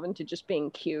devolve into just being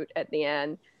cute at the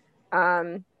end.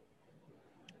 That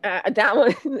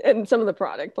one and some of the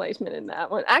product placement in that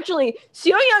one. Actually,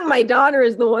 Seo Young, My Daughter,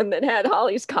 is the one that had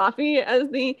Holly's Coffee as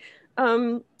the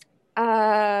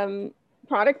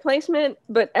product placement,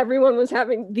 but everyone was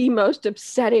having the most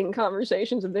upsetting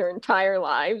conversations of their entire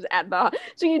lives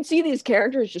so you'd see these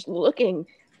characters just looking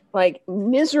like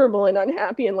miserable and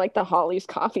unhappy, and like the Holly's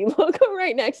Coffee logo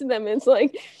right next to them. It's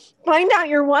like, find out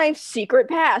your wife's secret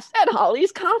past at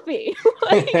Holly's Coffee.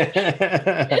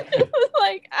 It was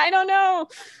like, I don't know.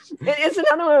 It's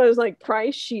another one of those like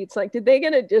price sheets. Like, did they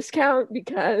get a discount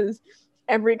because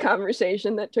every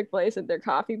conversation that took place at their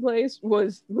coffee place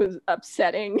was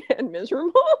upsetting and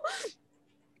miserable?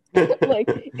 Like,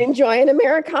 enjoy an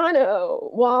Americano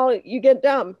while you get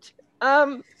dumped.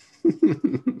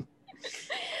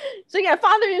 So yeah,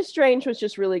 Father is Strange was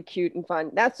just really cute and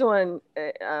fun. That's the one.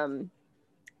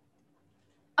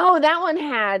 That one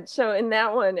had, so in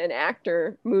that one, an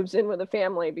actor moves in with a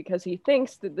family because he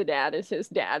thinks that the dad is his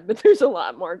dad, but there's a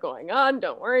lot more going on.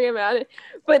 Don't worry about it.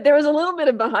 But there was a little bit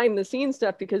of behind the scenes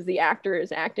stuff because the actor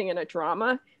is acting in a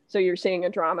drama. So you're seeing a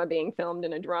drama being filmed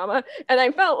in a drama. And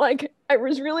I felt like I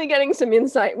was really getting some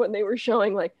insight when they were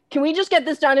showing, like, can we just get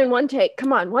this done in one take?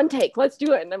 Come on, one take, let's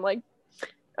do it. And I'm like,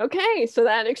 okay, so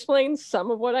that explains some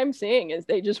of what I'm seeing is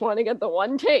they just want to get the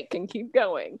one take and keep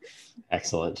going.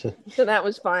 Excellent. So that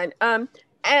was fine.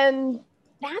 And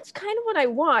That's kind of what I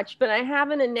watched, but I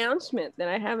have an announcement that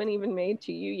I haven't even made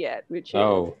to you yet, which is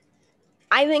Oh,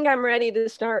 I think I'm ready to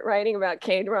start writing about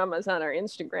K-dramas on our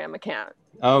Instagram account.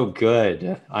 oh,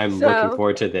 good. I'm looking So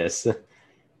forward to this.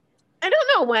 I don't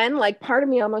know when, like part of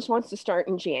me almost wants to start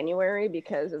in January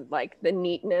because of like the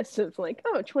neatness of like,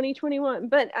 oh, 2021.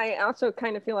 But I also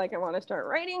kind of feel like I want to start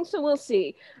writing. So we'll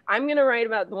see. I'm going to write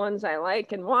about the ones I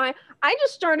like and why. I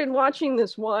just started watching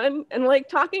this one and like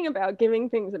talking about giving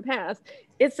things a pass.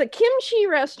 It's a kimchi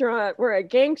restaurant where a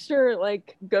gangster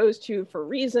like goes to for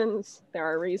reasons. There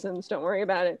are reasons. Don't worry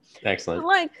about it. But Excellent.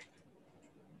 like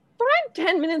 5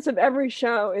 10 minutes of every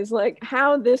show is like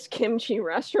how this kimchi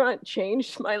restaurant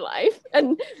changed my life,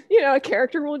 and a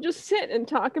character will just sit and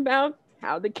talk about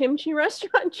how the kimchi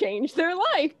restaurant changed their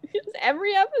life just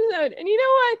every episode. And you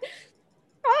know what,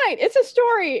 fine, it's a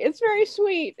story, it's very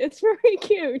sweet, it's very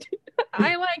cute.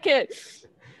 I like it.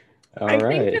 All I think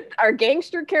right. that our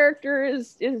gangster character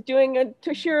is doing a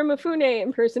Toshiro Mifune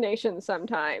impersonation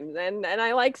sometimes, and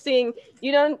I like seeing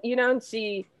you don't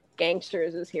see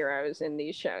gangsters as heroes in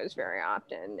these shows very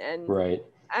often, and Right.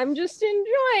 I'm just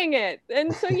enjoying it.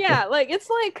 And so yeah, like it's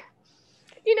like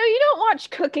you don't watch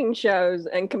cooking shows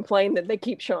and complain that they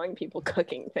keep showing people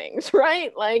cooking things,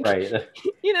 right? Like Right.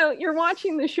 you're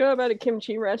watching the show about a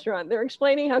kimchi restaurant. They're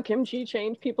explaining how kimchi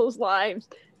changed people's lives.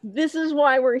 This is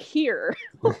why we're here.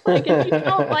 Like, if you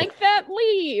don't like that,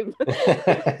 leave.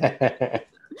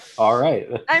 All right.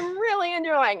 I'm really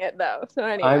enjoying it though. So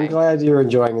I'm anyway, glad you're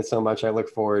enjoying it so much. I look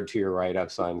forward to your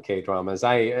write-ups on K-dramas.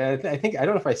 I think I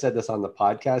don't know if I said this on the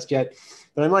podcast yet,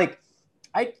 but I'm like,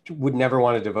 I would never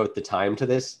want to devote the time to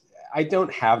this. I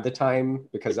don't have the time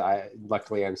because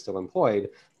luckily I'm still employed,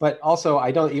 but also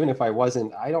I don't, even if I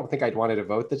wasn't, I don't think I'd want to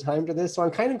devote the time to this. So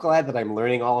I'm kind of glad that I'm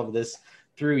learning all of this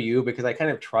through you, because I kind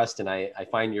of trust and I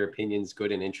find your opinions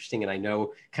good and interesting, and I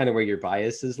know kind of where your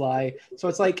biases lie. So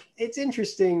it's like, it's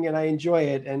interesting and I enjoy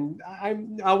it, and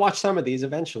I'll watch some of these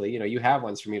eventually. You have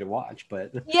ones for me to watch,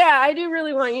 but yeah, I do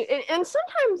really want you. And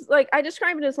sometimes, like, I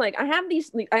describe it as like I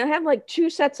have like two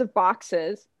sets of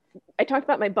boxes. I talked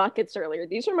about my buckets earlier.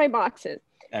 These are my boxes.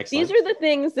 These excellent. are the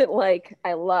things that like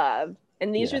I love,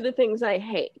 and these Yeah, are the things I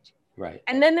hate. right.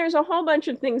 And then there's a whole bunch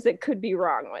of things that could be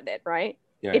wrong with it, right?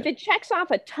 Yeah, If right. it checks off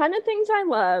a ton of things I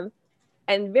love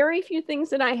and very few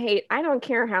things that I hate, I don't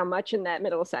care how much in that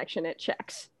middle section it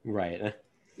checks. Right. If it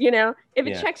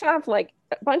Yeah, checks off like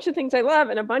a bunch of things I love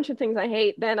and a bunch of things I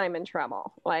hate, then I'm in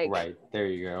trouble. Like, right. There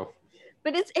you go.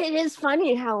 but it is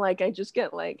funny how like I just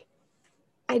get like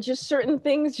I just certain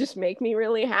things just make me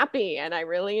really happy and I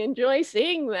really enjoy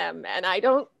seeing them. And I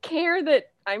don't care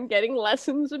that I'm getting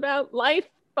lessons about life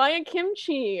by a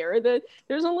kimchi, or that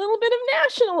there's a little bit of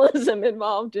nationalism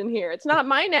involved in here. It's not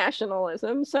my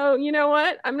nationalism. So you know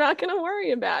what? I'm not going to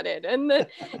worry about it. And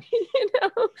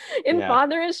in Yeah.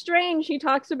 Father is Strange, he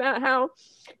talks about how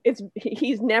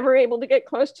he's never able to get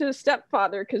close to his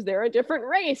stepfather because they're a different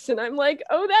race. And I'm like,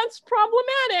 oh, that's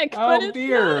problematic, but Oh it's not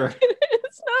dear.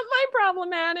 it's not my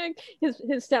problematic.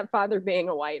 His stepfather being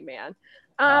a white man.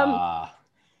 Um, Ah,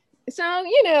 so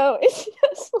it's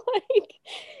just like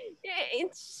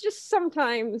it's just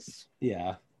sometimes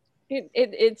yeah.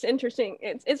 it's interesting.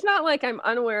 It's not like I'm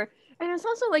unaware, and it's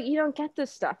also like you don't get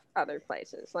this stuff other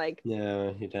places. Like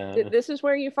No, you don't. this is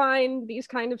where you find these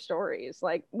kind of stories.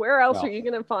 Like, where else are Well, you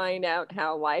going to find out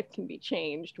how life can be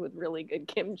changed with really good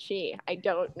kimchi? I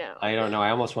don't know. I don't know.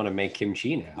 I almost want to make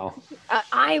kimchi now.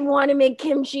 I want to make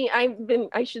kimchi.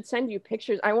 I should send you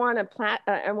pictures. I want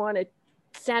to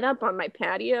set up on my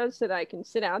patio so that I can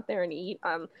sit out there and eat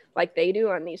like they do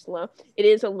on these low. It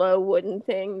is a low wooden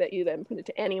thing that you then put it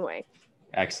to anyway.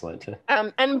 Excellent.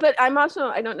 But I'm also,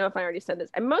 I don't know if I already said this.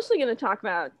 I'm mostly going to talk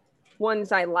about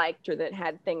ones I liked or that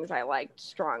had things I liked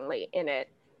strongly in it.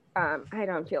 I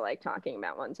don't feel like talking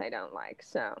about ones I don't like.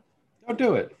 So Don't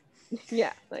do it.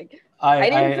 yeah, like I, I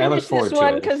didn't I look finish this forward to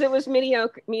one it. because it was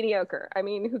mediocre. I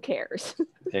mean, who cares?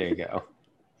 There you go.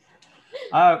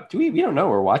 We don't know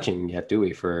we're watching yet, do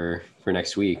we, for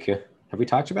next week? Have we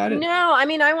talked about it? No, I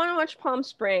mean, I want to watch Palm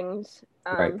Springs,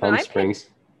 Right, but Palm I picked Springs.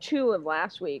 two of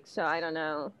last week, so I don't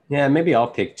know. Yeah, maybe I'll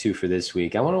pick two for this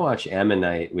week. I want to watch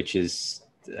Ammonite, which is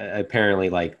apparently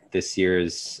like this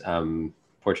year's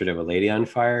Portrait of a Lady on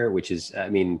Fire, which is, I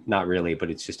mean, not really, but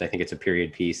it's just, I think it's a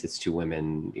period piece. It's two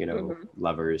women,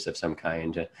 lovers of some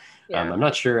kind. Yeah. I'm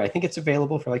not sure. I think it's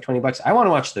available for like $20. I want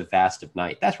to watch The Vast of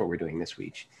Night. That's what we're doing this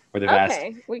week. Or The Vast.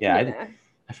 Okay, we Yeah, can do that.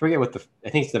 I forget I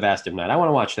think it's The Vast of Night. I want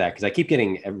to watch that because I keep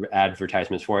getting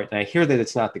advertisements for it. And I hear that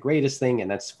it's not the greatest thing,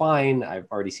 and that's fine. I've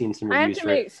already seen some I have reviews to for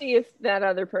it. see if that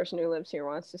other person who lives here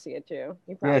wants to see it too.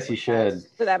 He Yes, you probably should. does.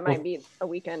 So that Well, might be a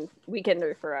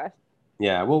weekender for us.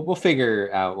 Yeah, we'll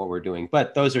figure out what we're doing.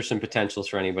 But those are some potentials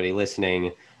for anybody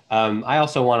listening. I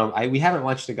also want to. We haven't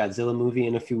watched a Godzilla movie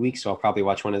in a few weeks, so I'll probably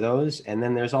watch one of those. And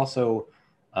then there's also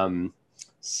um,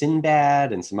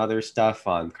 Sinbad and some other stuff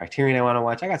on Criterion I want to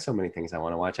watch. I got so many things I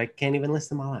want to watch. I can't even list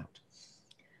them all out.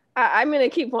 I'm gonna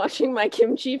keep watching my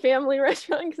kimchi family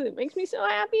restaurant because it makes me so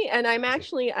happy. And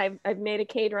I've made a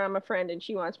K-drama friend, and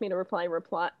she wants me to watch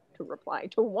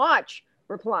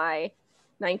Reply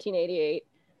 1988.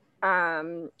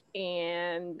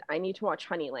 And I need to watch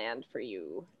Honeyland for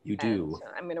you. You And do. so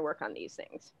I'm gonna work on these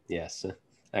things. Yes.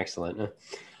 Excellent.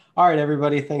 All right,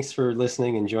 everybody. Thanks for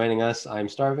listening and joining us. I'm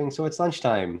starving, so it's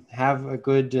lunchtime. Have a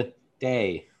good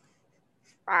day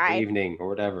or Bye. evening or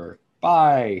whatever.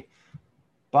 Bye.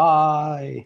 Bye.